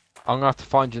 I'm gonna have to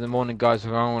find you in the morning, guys, or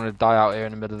I don't want to die out here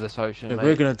in the middle of this ocean, Yeah, mate.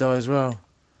 we're gonna die as well.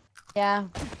 Yeah.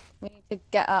 We need to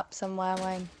get up somewhere,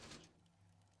 Wayne.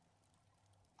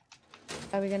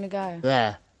 Where are we gonna go?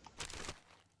 There.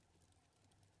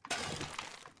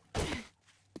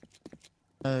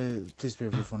 Oh, please be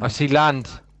really funny. I see land.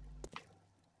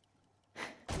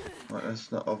 Right,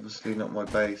 that's not obviously not my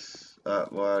base.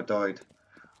 Where I died.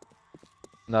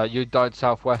 No, you died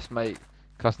southwest, mate.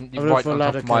 Cause you're look right for a on top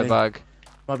ladder, of my Kelly. bag.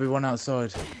 Might be one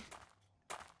outside.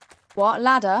 What?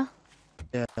 Ladder?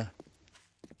 Yeah.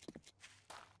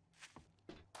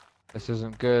 This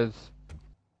isn't good.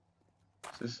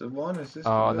 Is this the one? Is this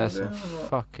Oh, the and there's some building? Or what?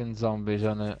 fucking zombies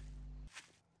on it.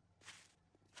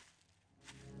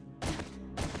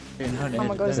 Getting hunted. Oh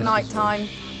my god, it's There. night time.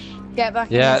 Get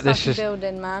back Yeah, in this this fucking is-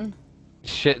 building, man.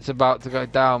 Shit's about to go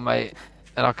down, mate.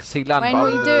 And I can see land. Wayne, but what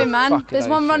I'm are you in the doing, man? fucking There's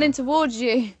one ocean. running towards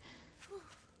you.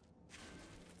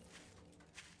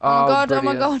 Oh my god, oh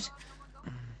my brilliant.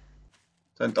 god.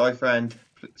 Don't die, friend.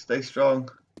 Stay strong.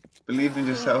 Believe in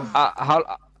yourself.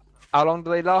 How long do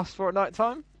they last for at night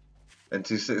time?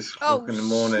 Until 6 Oh, o'clock in the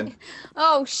morning. shit.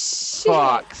 Oh shit.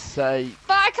 Fuck's sake.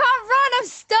 But I can't run, I'm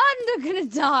stunned, I'm gonna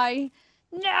die.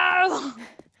 No!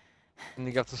 And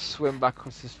you got to swim back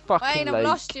across this fucking Wayne, I've lake.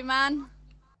 lost you, man.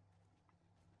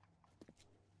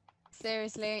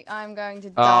 Seriously, I'm going to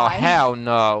Oh, die. hell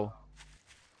no.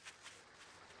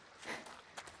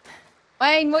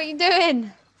 Wayne, what are you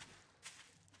doing?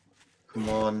 Come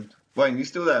on. Wayne, you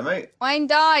still there, mate? Wayne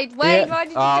died. Wayne, Yeah. why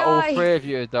did you All die? 3 of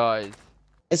you have died.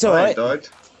 It's Wayne alright. died.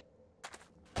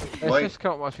 Let's Wait. just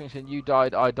come up with my screen saying you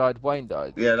died, I died, Wayne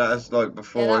died. Yeah, that's like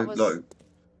before. Yeah, that was- Like,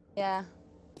 Yeah.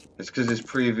 it's because it's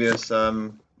previous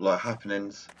like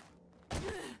happenings.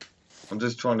 I'm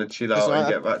just trying to chill That's out and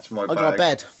alright. get back to my I got a bag.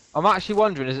 bed. I'm actually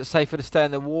wondering, is it safer to stay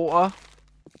in the water?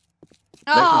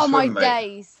 Oh, swim, my mate.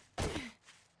 days. I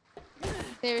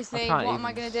Seriously, can't what am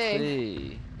I even going to do?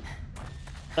 see.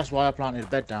 That's why I planted a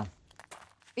bed down.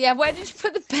 Yeah, where did you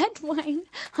put the bed, Wayne?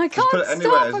 I Just can't put it stop.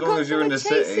 anywhere. As I've long got as you're in the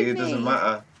someone city, chasing it doesn't me.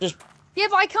 matter. Yeah,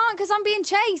 but I can't because I'm being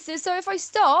chased. So if I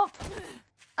stop...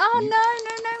 Oh, no,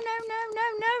 no, no, no, no, no,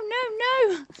 no,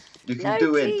 no, no. You can No,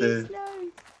 do please, it.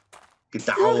 no. Get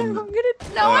No, down. I'm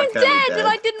gonna... No, Alright, I'm Kelly, dead, dead. and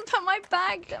I didn't put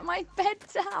my bed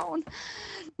down.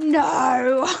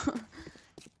 No.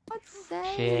 God's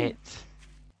sake. Shit.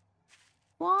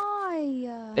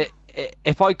 Why?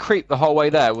 If I creep the whole way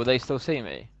there, will they still see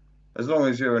me? As long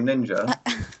as you're a ninja,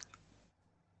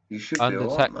 you should be alright,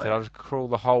 Undetected, I'll mate. just crawl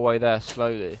the whole way there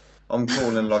slowly. I'm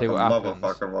crawling like See a what happens.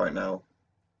 motherfucker right now.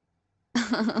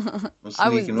 I'm I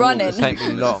was sneaking running. all the Take me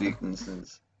sneaking long. sneakings.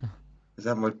 Is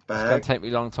that my It's gonna bag? take me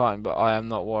a long time, but I am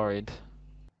not worried. As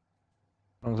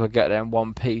long as I get there in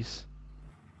one piece.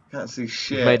 Can't see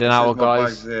shit. made an It says hour, my guys.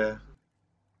 bag's there.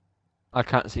 I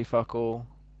can't see fuck all.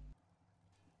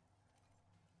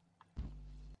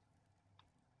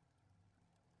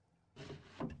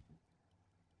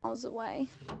 Miles away.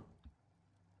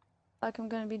 Like I'm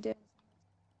gonna be doing.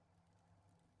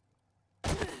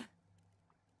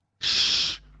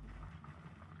 Shh!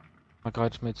 My guy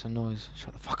just made some noise.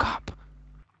 Shut the fuck up.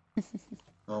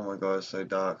 Oh my god, it's so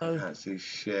dark. I Oh. can't see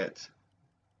shit.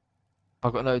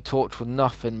 I've got no torch with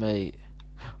nothing, mate.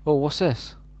 Oh, what's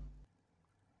this?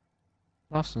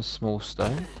 That's some small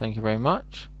stone. Thank you very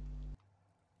much.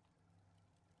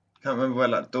 Can't remember where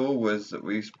that door was that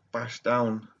we bashed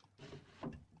down.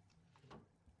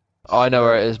 I know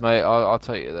where it is, mate. I'll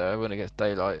take you there when it gets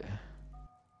daylight.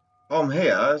 Oh, I'm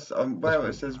here. I'm where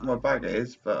it says my bag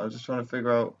is, but I'm just trying to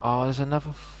figure out. Oh, there's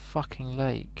another fucking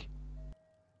lake.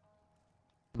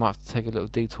 Might have to take a little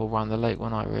detour around the lake,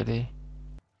 won't I, really?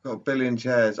 Got a billion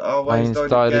chairs. Oh, Wayne's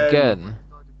Wayne's died again.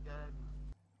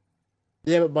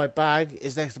 Yeah, but my bag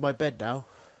is next to my bed now.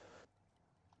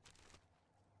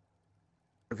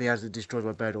 If he hasn't destroyed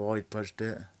my bed or I punched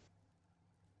it.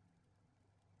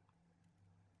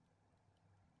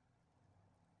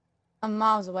 I'm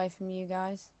miles away from you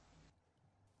guys.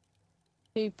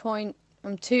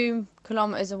 I'm 2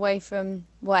 kilometers away from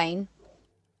Wayne.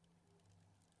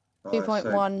 Oh, it's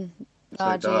 2.1 so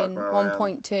large dark in where I am.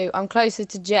 1.2. I'm closer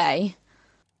to Jay.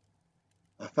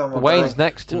 I found my Wayne's bag.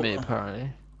 next to What? me, apparently.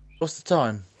 What's the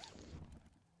time?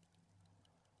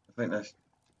 I think that's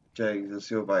Jay, the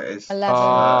silver. It's 11.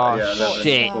 Oh, yeah,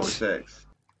 shit. 11:46.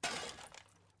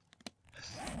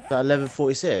 About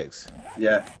 11:46.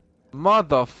 Yeah.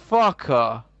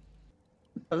 Motherfucker.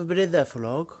 Haven't been in there for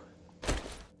long.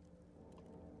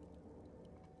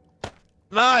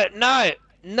 No, no,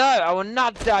 no, I will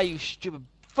not die, you stupid.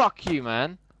 Fuck you,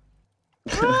 man.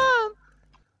 Run!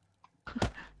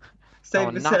 Save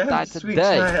will not die yourself, sweet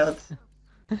today.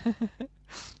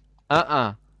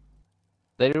 child.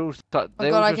 They all start. Oh They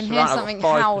God, all I just can hear surround something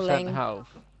 5% howling. health.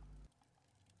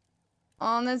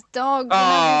 Oh, and there's dogs and everything.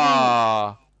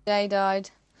 Ah, Jay died.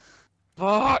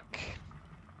 fuck.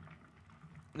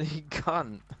 You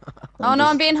cunt. Oh no,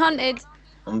 I'm being hunted.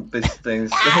 I'm this thing.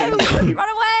 No! Run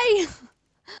away!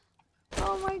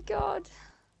 Oh my God.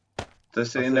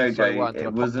 Just so I you feel know, so Jay, right till I it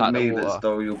popped wasn't out the me that water.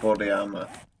 stole your body armor.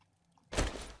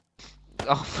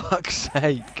 Oh, fuck's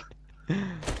sake.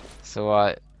 It's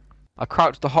alright. I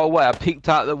crouched the whole way. I peeked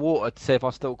out of the water to see if I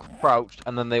still crouched,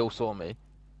 and then they all saw me.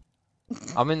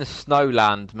 I'm in the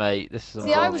snowland, mate. This is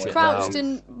See, I was bullshit crouched now.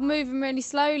 and moving really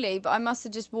slowly, but I must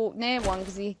have just walked near one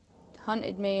because he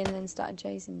hunted me and then started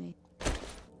chasing me.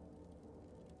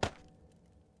 I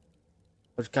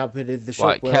was camping in the shop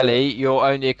Right, where... Kelly, you're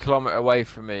only a kilometre away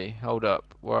from me. Hold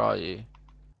up. Where are you?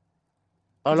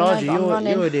 Oh, I don't know, Largy, but I'm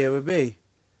running. you're in here with me.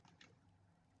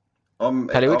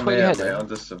 Kelly, which way you here, heading? mate. I'm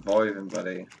just surviving,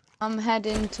 buddy. I'm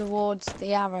heading towards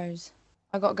the arrows.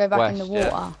 I got to go back in the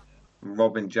West, water. yeah. I'm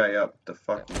robbing Jay up the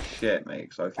fucking shit, mate,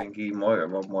 because I think he might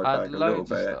have robbed my I bag had a little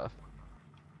loads of bit. stuff.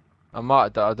 I might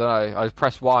have done, I don't know. I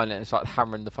pressed Y and it's like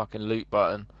hammering the fucking loot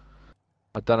button.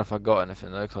 I don't know if I got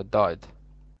anything though, because I died.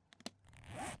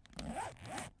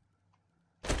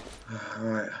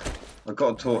 Alright. I've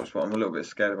got a torch, but I'm a little bit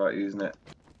scared about using it.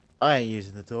 I ain't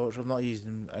using the torch. I'm not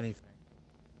using anything.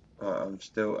 Right, I'm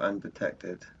still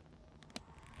undetected.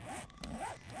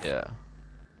 Yeah.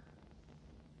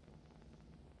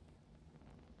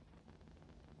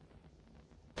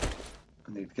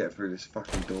 I need to get through this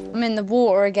fucking door. I'm in the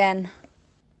water again.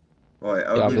 Right,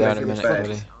 Yeah, I'll I'll be be there in a making minute, bed.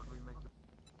 Kelly.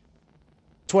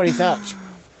 20 thatch.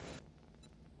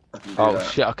 I can do Oh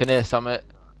that. shit, I can hear something.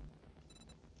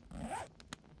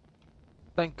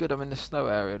 Thank good I'm in the snow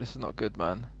area. This is not good,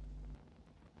 man.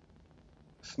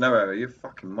 Snow area, you're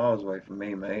fucking miles away from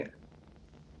me, mate.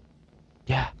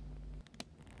 Yeah.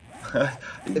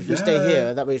 If we stay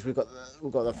here, that means we've got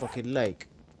the fucking lake.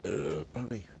 Haven't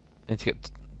we? Need to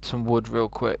get some wood real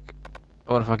quick.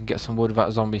 I wonder if I can get some wood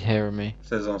without zombies hearing me.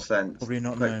 Says on sense. Probably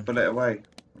not, Quick, no. put it away.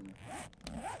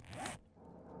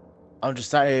 I'm just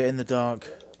sat here in the dark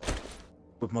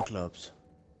with my clubs.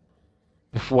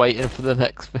 Just waiting for the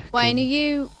next thing. Wayne, are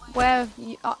you where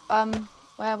we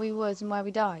was and where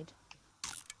we died?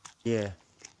 Yeah.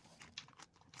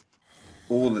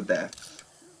 All the deaths.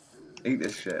 Eat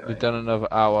this shit, We've mate. done another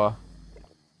hour.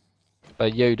 They're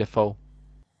beautiful.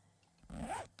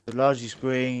 The Largy's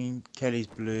green, Kelly's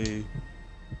blue.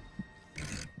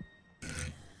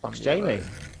 Fuck's Jamie.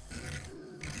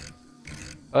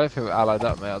 I don't think we're allied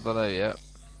up, mate. I don't know yet.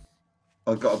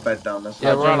 I've got a bed down there.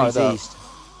 Yeah, we're allied Jamie's up. east.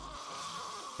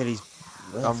 Kelly's.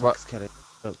 Where I'm the fuck's Kelly?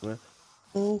 Look, where?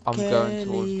 Oh, I'm going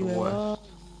towards the where west. are-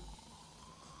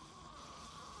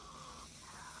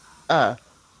 Ah,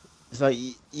 it's like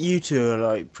you two are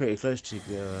like pretty close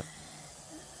together.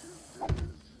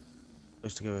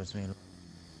 Close together as me. I don't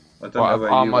Right, know I've where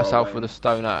armed you myself are, with a Wayne.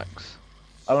 stone axe.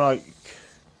 I'm like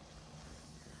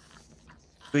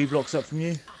 3 blocks up from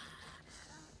you.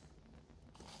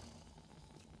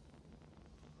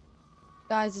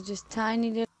 Guys are just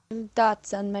tiny little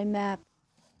dots on my map.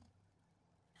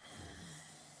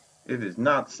 It is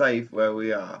not safe where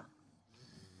we are.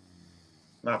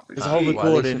 Not for There's a whole shit. Well,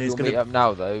 at least recording if is we'll gonna- meet up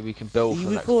now, though, we can build Are for you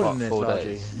the next recording this, 4 Largy?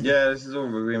 days. Yeah, this is all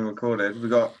being recorded. We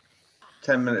got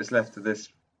 10 minutes left of this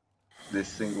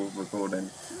single recording.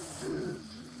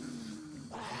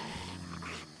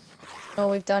 All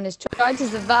we've done is try to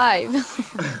survive.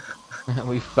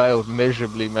 We failed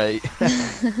miserably, mate.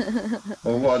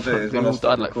 Well, what I'll do is We when I all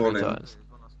stop died like 3 recording, times.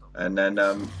 and then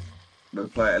we'll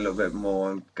play it a little bit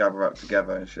more and gather up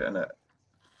together and shit, innit?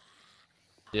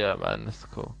 Yeah, man, that's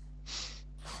cool.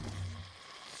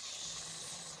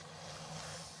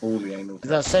 All the anal. Is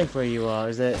that safe where you are?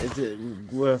 Is it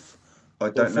worth I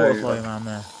don't fortifying know around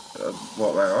there?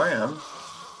 where I am.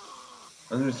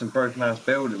 I'm in some broken ass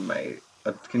building, mate.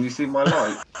 Can you see my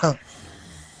light?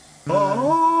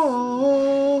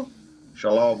 Oh,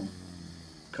 shalom.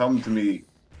 Come to me.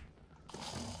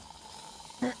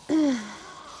 Don't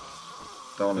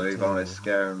want to leave on, it's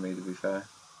scaring me, to be fair.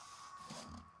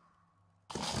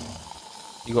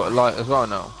 You got a light as well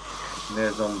now?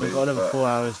 Near zombies, We've got another but 4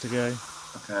 hours to go.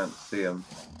 I can't see them.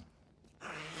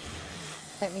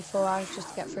 Take me 4 hours just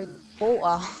to get through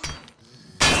water.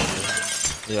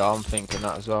 Yeah, I'm thinking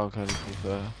that as well, Kelly, to be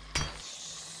fair.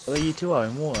 Well, you two are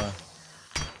in water.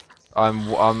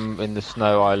 I'm in the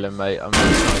snow island, mate. I'm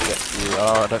just trying to get to you.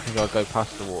 Oh, I don't think I'll go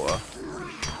past the water.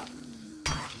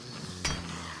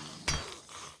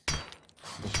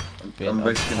 I'm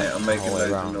risking it. I'm making the whole way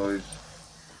loads of around. noise.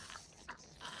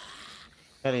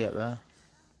 Kelly up there.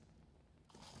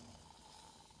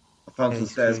 I found Yeah, some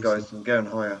he's stairs, crazy. guys. I'm going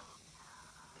higher.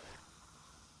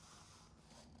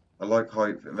 I like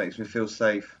height. It makes me feel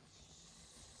safe.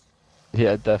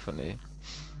 Yeah, definitely.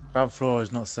 Ground floor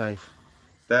is not safe.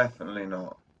 Definitely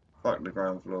not. Fuck the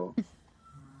ground floor.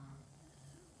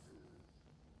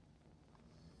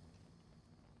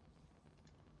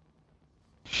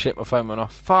 Shit, my phone went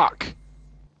off. Fuck!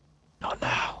 Not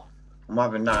now. I'm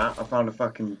having that. I found a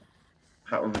fucking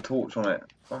hat with a torch on it.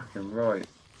 Fucking right.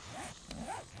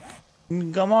 You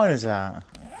got miners out.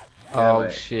 Yeah, Oh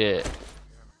mate. shit.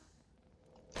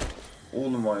 All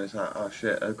the miners hat. Oh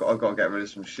shit. I've got to get rid of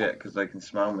some shit because they can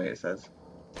smell me, it says.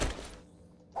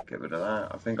 Get rid of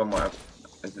that. I think I might have.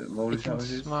 Is it He moldy can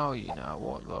sandwiches? smell you now.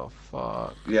 What the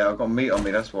fuck? Yeah, I've got meat on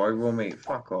me. That's why. Raw meat.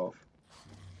 Fuck off.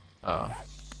 Oh.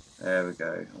 There we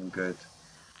go. I'm good.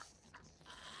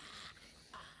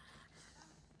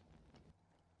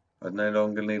 I no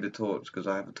longer need a torch because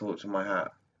I have a torch in my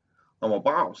hat. I'm a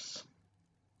boss.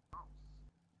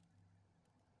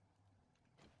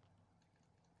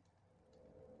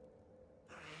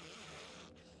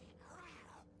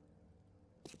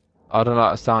 I don't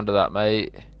like the sound of that,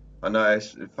 mate. I know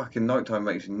it's fucking nighttime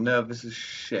makes you nervous as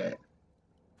shit.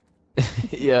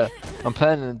 Yeah, I'm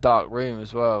playing in a dark room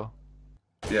as well.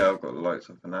 Yeah, I've got the lights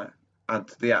up and that. Add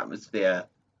to the atmosphere.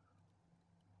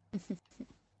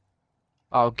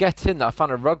 Oh, get in there. I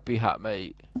found a rugby hat,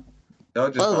 mate. I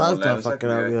just Oh, found I one was there gonna a fucking second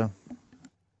help ago. you.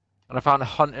 And I found a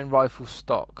hunting rifle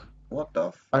stock. What the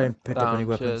I fuck? didn't pick up any Down,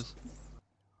 weapons. cheers.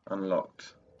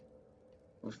 Unlocked.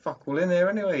 There's fuck all in here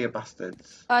anyway, you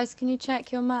bastards. Guys, can you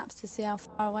check your maps to see how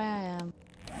far away I am?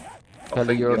 I Kelly,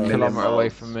 think you're a million kilometre away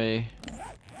miles. from me.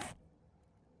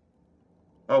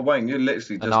 Oh, Wayne, you're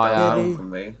literally And just I down the am. hill from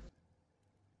me.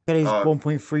 Kelly's Oh.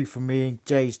 1.3 from me.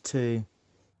 Jay's 2.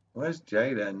 Where's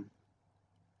Jay then?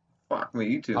 Fuck me,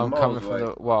 you two are I'm coming miles from away.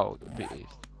 the well, a bit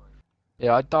east.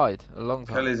 Yeah, I died a long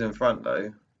time. Kelly's in front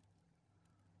though.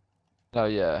 Oh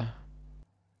yeah.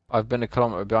 I've been a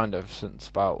kilometre behind her since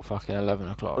about fucking 11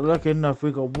 o'clock. But lucky enough,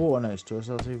 we got water next to us.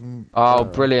 That's even. Oh, better.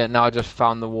 brilliant! Now I just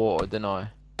found the water, didn't I?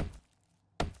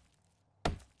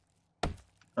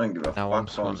 I don't give a Now I'm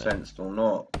fuck if I'm swimming. sensed or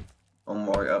not. I'm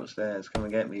right upstairs. Come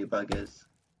and get me, you buggers.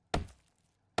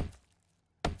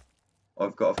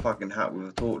 I've got a fucking hat with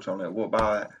a torch on it. What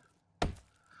about it?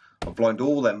 I'll blind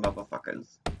all them motherfuckers.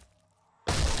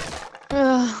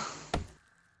 Ugh.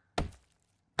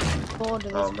 Bored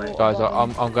of this Oh, mate. water Guys,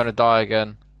 bottle. I'm gonna die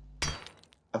again.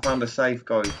 I found a safe,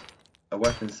 guys. A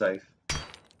weapon safe.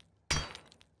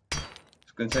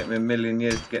 It's going to take me 1,000,000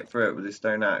 years to get through it with this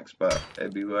stone axe, but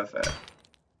it'd be worth it.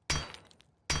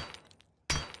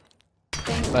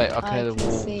 Think Mate, I can hear the can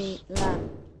walls. see land.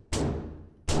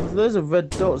 There's loads of red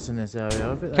dots in this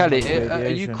area. I think Kelly, that's are you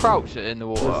radiation. crouched in the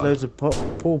There's water? loads of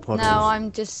pool puddles. No,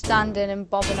 I'm just standing and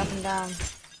bobbing up and down.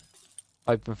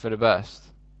 Hoping for the best.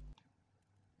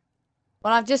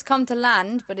 Well, I've just come to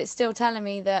land, but it's still telling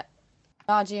me that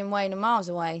Argy and Wayne are miles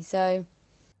away, so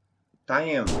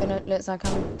Damn. looks like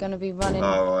I'm gonna be running.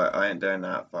 Oh, right, I ain't doing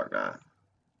that. Fuck that.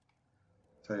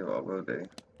 Tell you what I will do.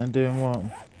 And doing what?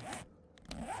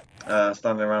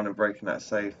 Standing around and breaking that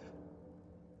safe.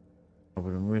 I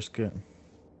wouldn't risk it.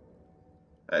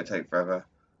 It'd take forever.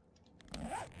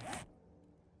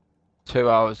 2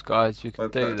 hours, guys. You I'll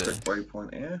can do put a this. quick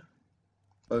waypoint here.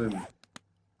 Boom.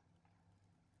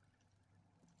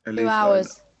 At 2 least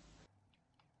hours.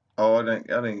 Oh, I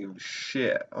don't give a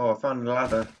shit. Oh, I found a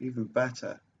ladder. Even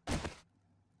better.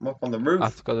 I'm up on the roof. I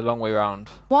have to go the long way round.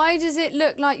 Why does it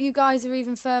look like you guys are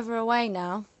even further away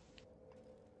now?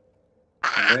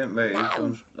 I ain't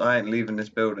moved. I ain't leaving this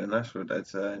building. That's what they'd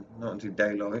say. Not until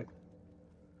daylight.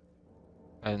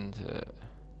 And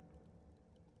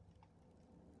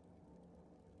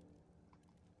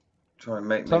Try and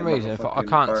make for some me a reason, if I motherfucking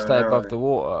can't bow and stay above arrow. the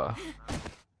water.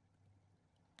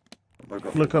 Have I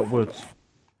got- Look upwards.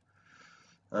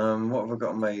 What have I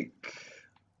got to make?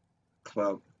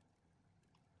 Club.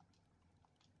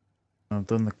 I've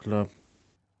done the club.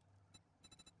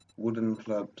 Wooden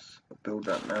clubs. I'll build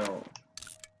that now.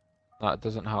 That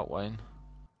doesn't help, Wayne.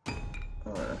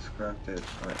 Alright, that's crafted.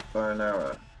 Right, bow and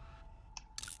arrow.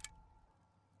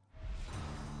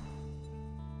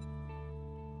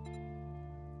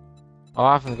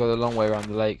 I haven't got a long way around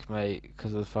the lake, mate,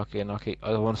 because of fucking.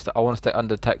 I want to stay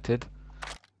undetected.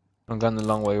 I'm going the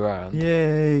long way round.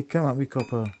 Yay! Come at me,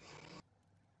 copper.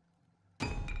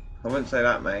 I wouldn't say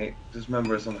that, mate. Just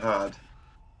remember it's on hard.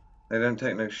 They don't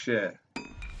take no shit.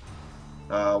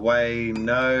 Wayne,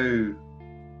 no.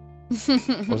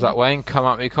 Was that Wayne? Come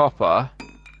at me, copper.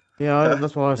 Yeah,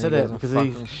 that's why I said it, because he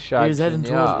was heading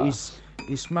towards.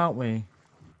 He smelt me.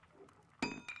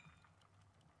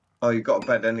 Oh, you got a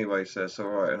bed anyway, so it's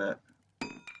alright, innit?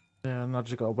 Yeah, and I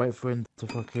just gotta wait for him to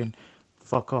fucking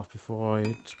fuck off before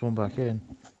I spawn back in.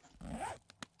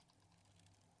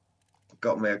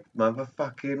 Got me a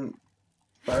motherfucking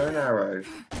bow and arrow.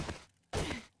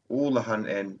 All the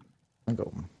hunting. I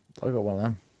got one of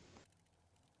them.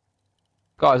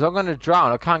 Guys, I'm gonna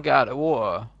drown. I can't get out of the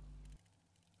water.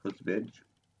 Puss bitch.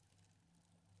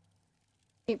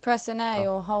 Keep pressing A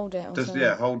or hold it. Or Just, something.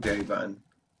 yeah, hold the A button.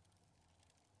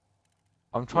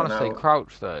 I'm trying to Well, stay now-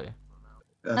 crouched though.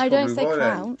 That's No, don't stay probably why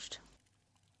then. crouched.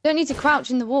 You don't need to crouch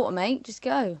in the water, mate. Just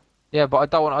go. Yeah, but I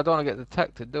don't want to get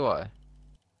detected, do I?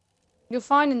 You're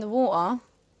fine in the water.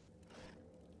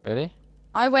 Really?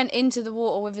 I went into the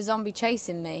water with a zombie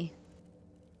chasing me.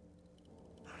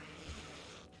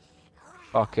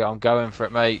 Fuck it, I'm going for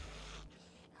it, mate.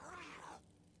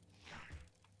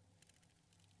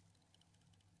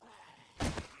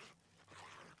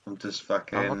 I'm just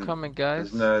fucking. I'm coming,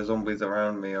 guys. There's no zombies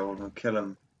around me. I want to kill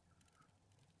them.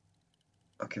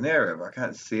 I can hear it, but I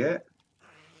can't see it.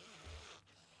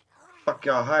 Fuck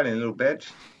y'all hiding, little bitch.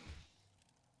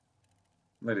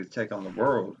 I'm ready to take on the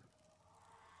world.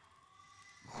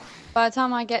 By the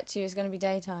time I get to you, it's going to be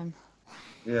daytime.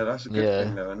 Yeah, that's a good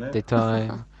thing, though, isn't it?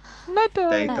 Daytime. Nighttime.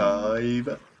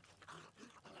 Daytime.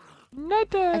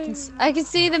 Nighttime. I can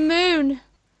see the moon.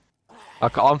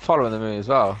 I'm following the moon as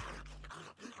well.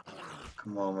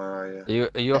 Come on, where are you?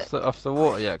 Are you off the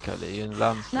water yet, Kelly? Are you in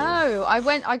land still? No,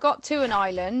 I got to an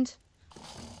island,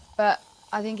 but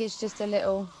I think it's just a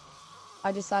little.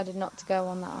 I decided not to go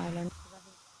on that island.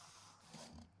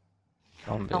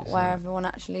 Zombies, Not where everyone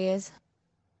actually is.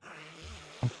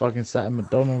 I'm fucking sat in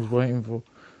McDonald's waiting for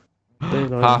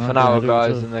daylight. Half and an I hour, can head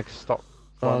guys, over and they can stop.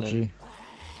 to running. Archie.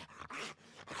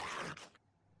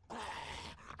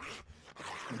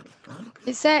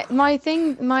 It's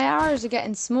my arrows are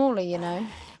getting smaller, you know.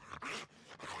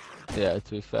 Yeah,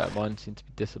 to be fair, mine seem to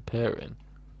be disappearing.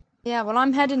 Yeah, well,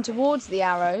 I'm heading towards the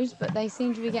arrows, but they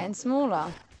seem to be getting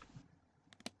smaller.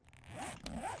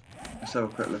 Let's have a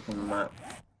quick look on the map.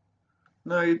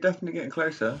 No, you're definitely getting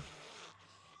closer.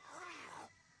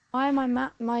 Why are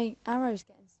my arrows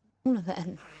getting smaller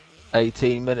then?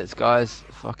 18 minutes, guys.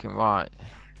 Fucking right.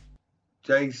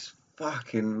 Jay's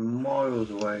fucking miles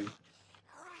away.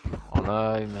 I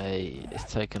know, mate.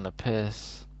 It's taking a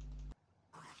piss.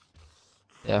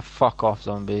 Yeah, fuck off,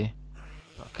 zombie.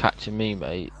 Not catching me,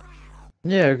 mate.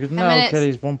 Yeah, because now minutes.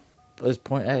 Kelly's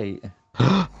 0.8.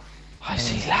 I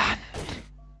see land.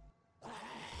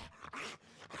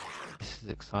 This is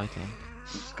exciting. I'm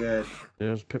scared. I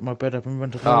just picked my bed up and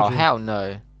went to Oh, Archie. hell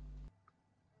no.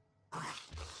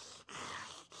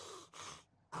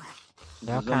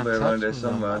 There's a zombie around here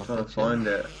somewhere. I'm trying to find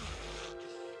it.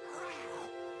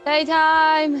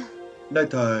 Daytime! No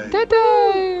time.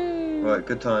 Daytime! Right,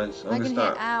 good times. I'm I gonna can hear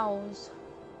start. owls.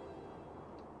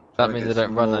 That trying to means get they don't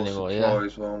some run more anymore, yeah?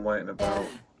 supplies while I'm waiting about.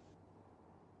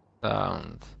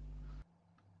 Sound.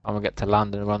 I'm gonna get to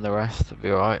land and run the rest. It'll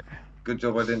be alright. Good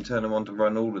job I didn't turn them on to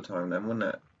run all the time then, wouldn't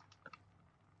it?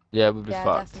 Yeah, we'll be Yeah,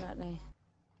 fucked. definitely.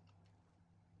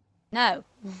 No.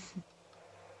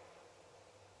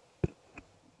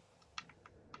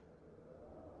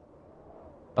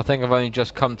 I think I've only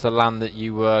just come to land that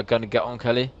you were going to get on,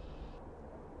 Kelly.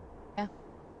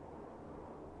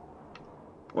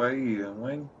 Where are you,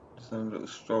 Wayne? Just having a little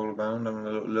stroll around, having a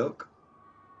little look.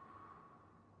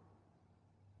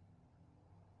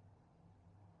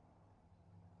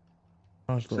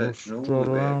 Nice little Searching all stroll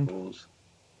the around. vehicles.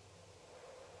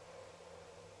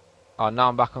 Oh, now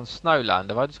I'm back on Snowland.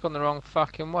 Have I just gone the wrong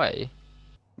fucking way?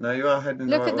 No, you are heading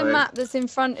the Look right at the way. map that's in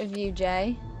front of you,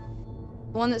 Jay.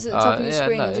 The one that's at the top of your yeah,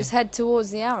 screen, no. and just head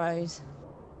towards the arrows.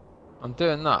 I'm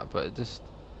doing that, but it just...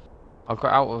 I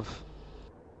got out of...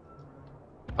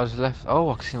 I was left... Oh,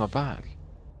 I can see my back.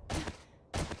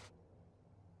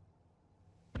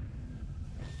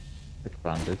 Big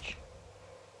bandage.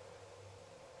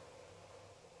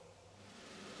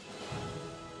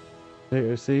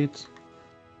 Potato seeds.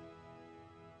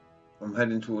 I'm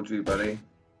heading towards you, buddy.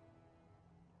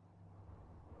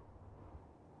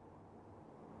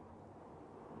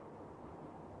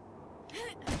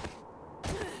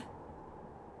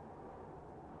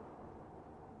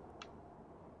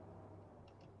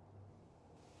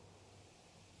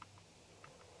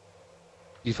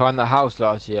 You find that house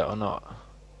last yet or not?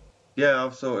 Yeah,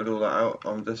 I've sorted all that out.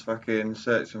 I'm just fucking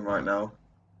searching right now.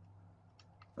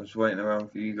 I'm just waiting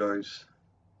around for you guys.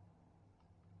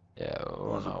 Yeah,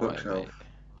 we're There's on a our way, mate. bookshelf.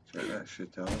 Check that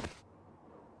shit out.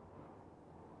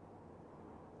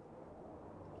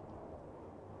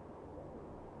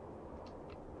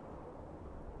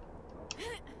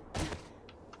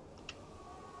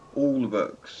 All the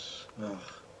books. Ugh,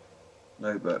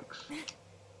 no books.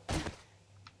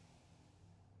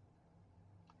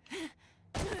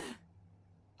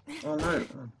 Oh no.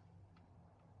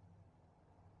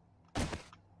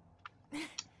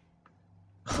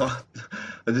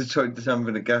 I just tried to jump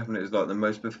in a gap and it was like the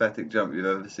most pathetic jump you've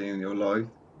ever seen in your life.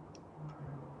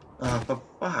 Ah, for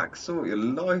fuck's sake, sort your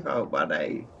life out,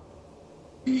 buddy.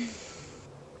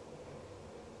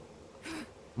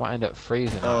 Might end up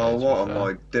freezing out Oh, here, to be what am fair.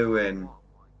 I doing?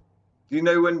 You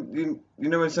know when you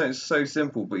know when something's so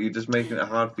simple, but you're just making it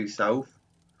hard for yourself.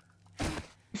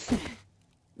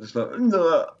 It's like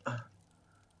no.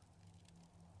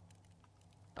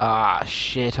 Ah,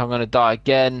 shit, I'm gonna die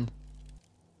again.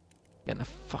 Get in the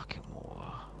fucking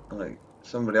water. Like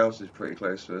somebody else is pretty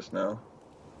close to us now.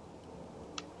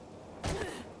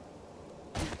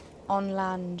 On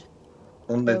land.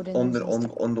 On the Buildings and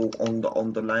stuff.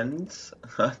 on the lands.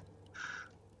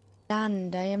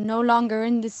 Land. I am no longer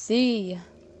in the sea.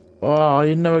 Oh,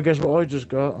 you never guess what I just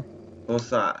got. What's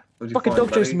that? What'd you Fucking find,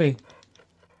 dog chasing buddy? me.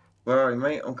 Where are you,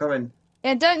 mate? I'm coming.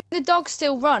 Yeah, don't the dogs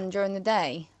still run during the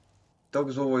day?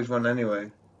 Dogs always run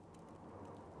anyway.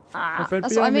 Ah, Fred,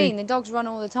 that's what I behind me. mean. The dogs run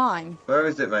all the time. Where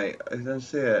is it, mate? I don't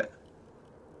see it.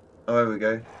 Oh, there we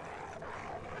go.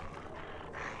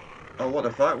 Oh, what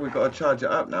the fuck? We've got to charge it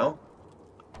up now.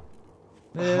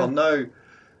 Yeah. Oh no.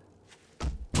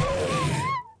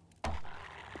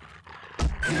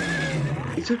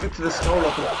 He took it to the skull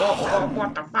like a bot. Oh,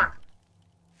 what the fuck?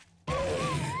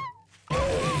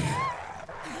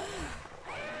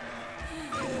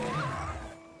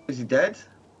 Is he dead?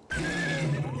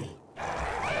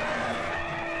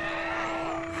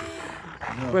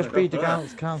 No, Press thank B God to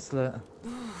for cancel it.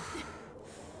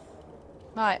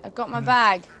 Right, I've got my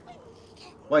bag. that.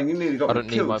 Wayne, you nearly got I me don't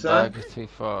need killed, my son. bag, it's too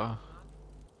far.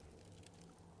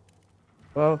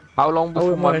 Well, How long I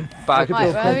before wouldn't my mind. bag Right,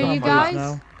 is where are taken you off my lap? guys?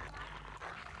 Now.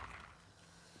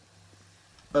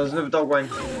 Oh, there's another dog, Wayne.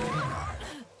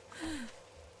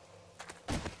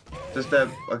 Just there,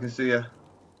 I can see you.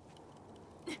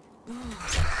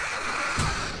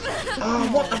 Oh,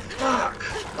 what the fuck?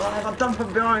 Oh, I got dumped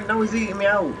from behind, now he's eating me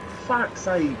out. Fuck's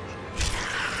sake.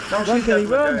 Now she's Kelly, having a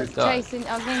run. go. Chasing.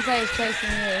 I was going to say it's chasing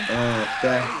you. Oh,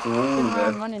 death to all Don't know of where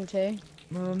I'm them. running to.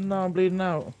 Oh, no, I'm bleeding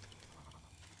out.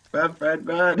 Run, Fred,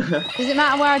 run. Does it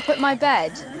matter where I put my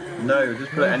bed? No,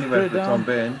 just put it Yeah, anywhere put for it the time down.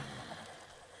 being.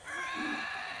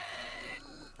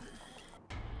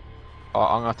 Oh,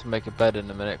 I'm gonna have to make a bed in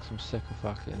a minute 'cause I'm sick of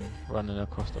fucking running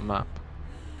across the map.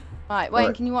 Right, Wayne,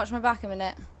 Right. can you watch my back a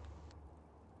minute?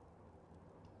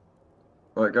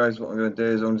 Right, guys, what I'm going to do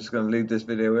is I'm just going to leave this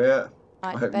video here.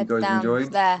 Right, I hope you bed's guys down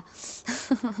enjoyed. there.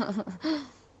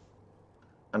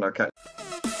 And I'll catch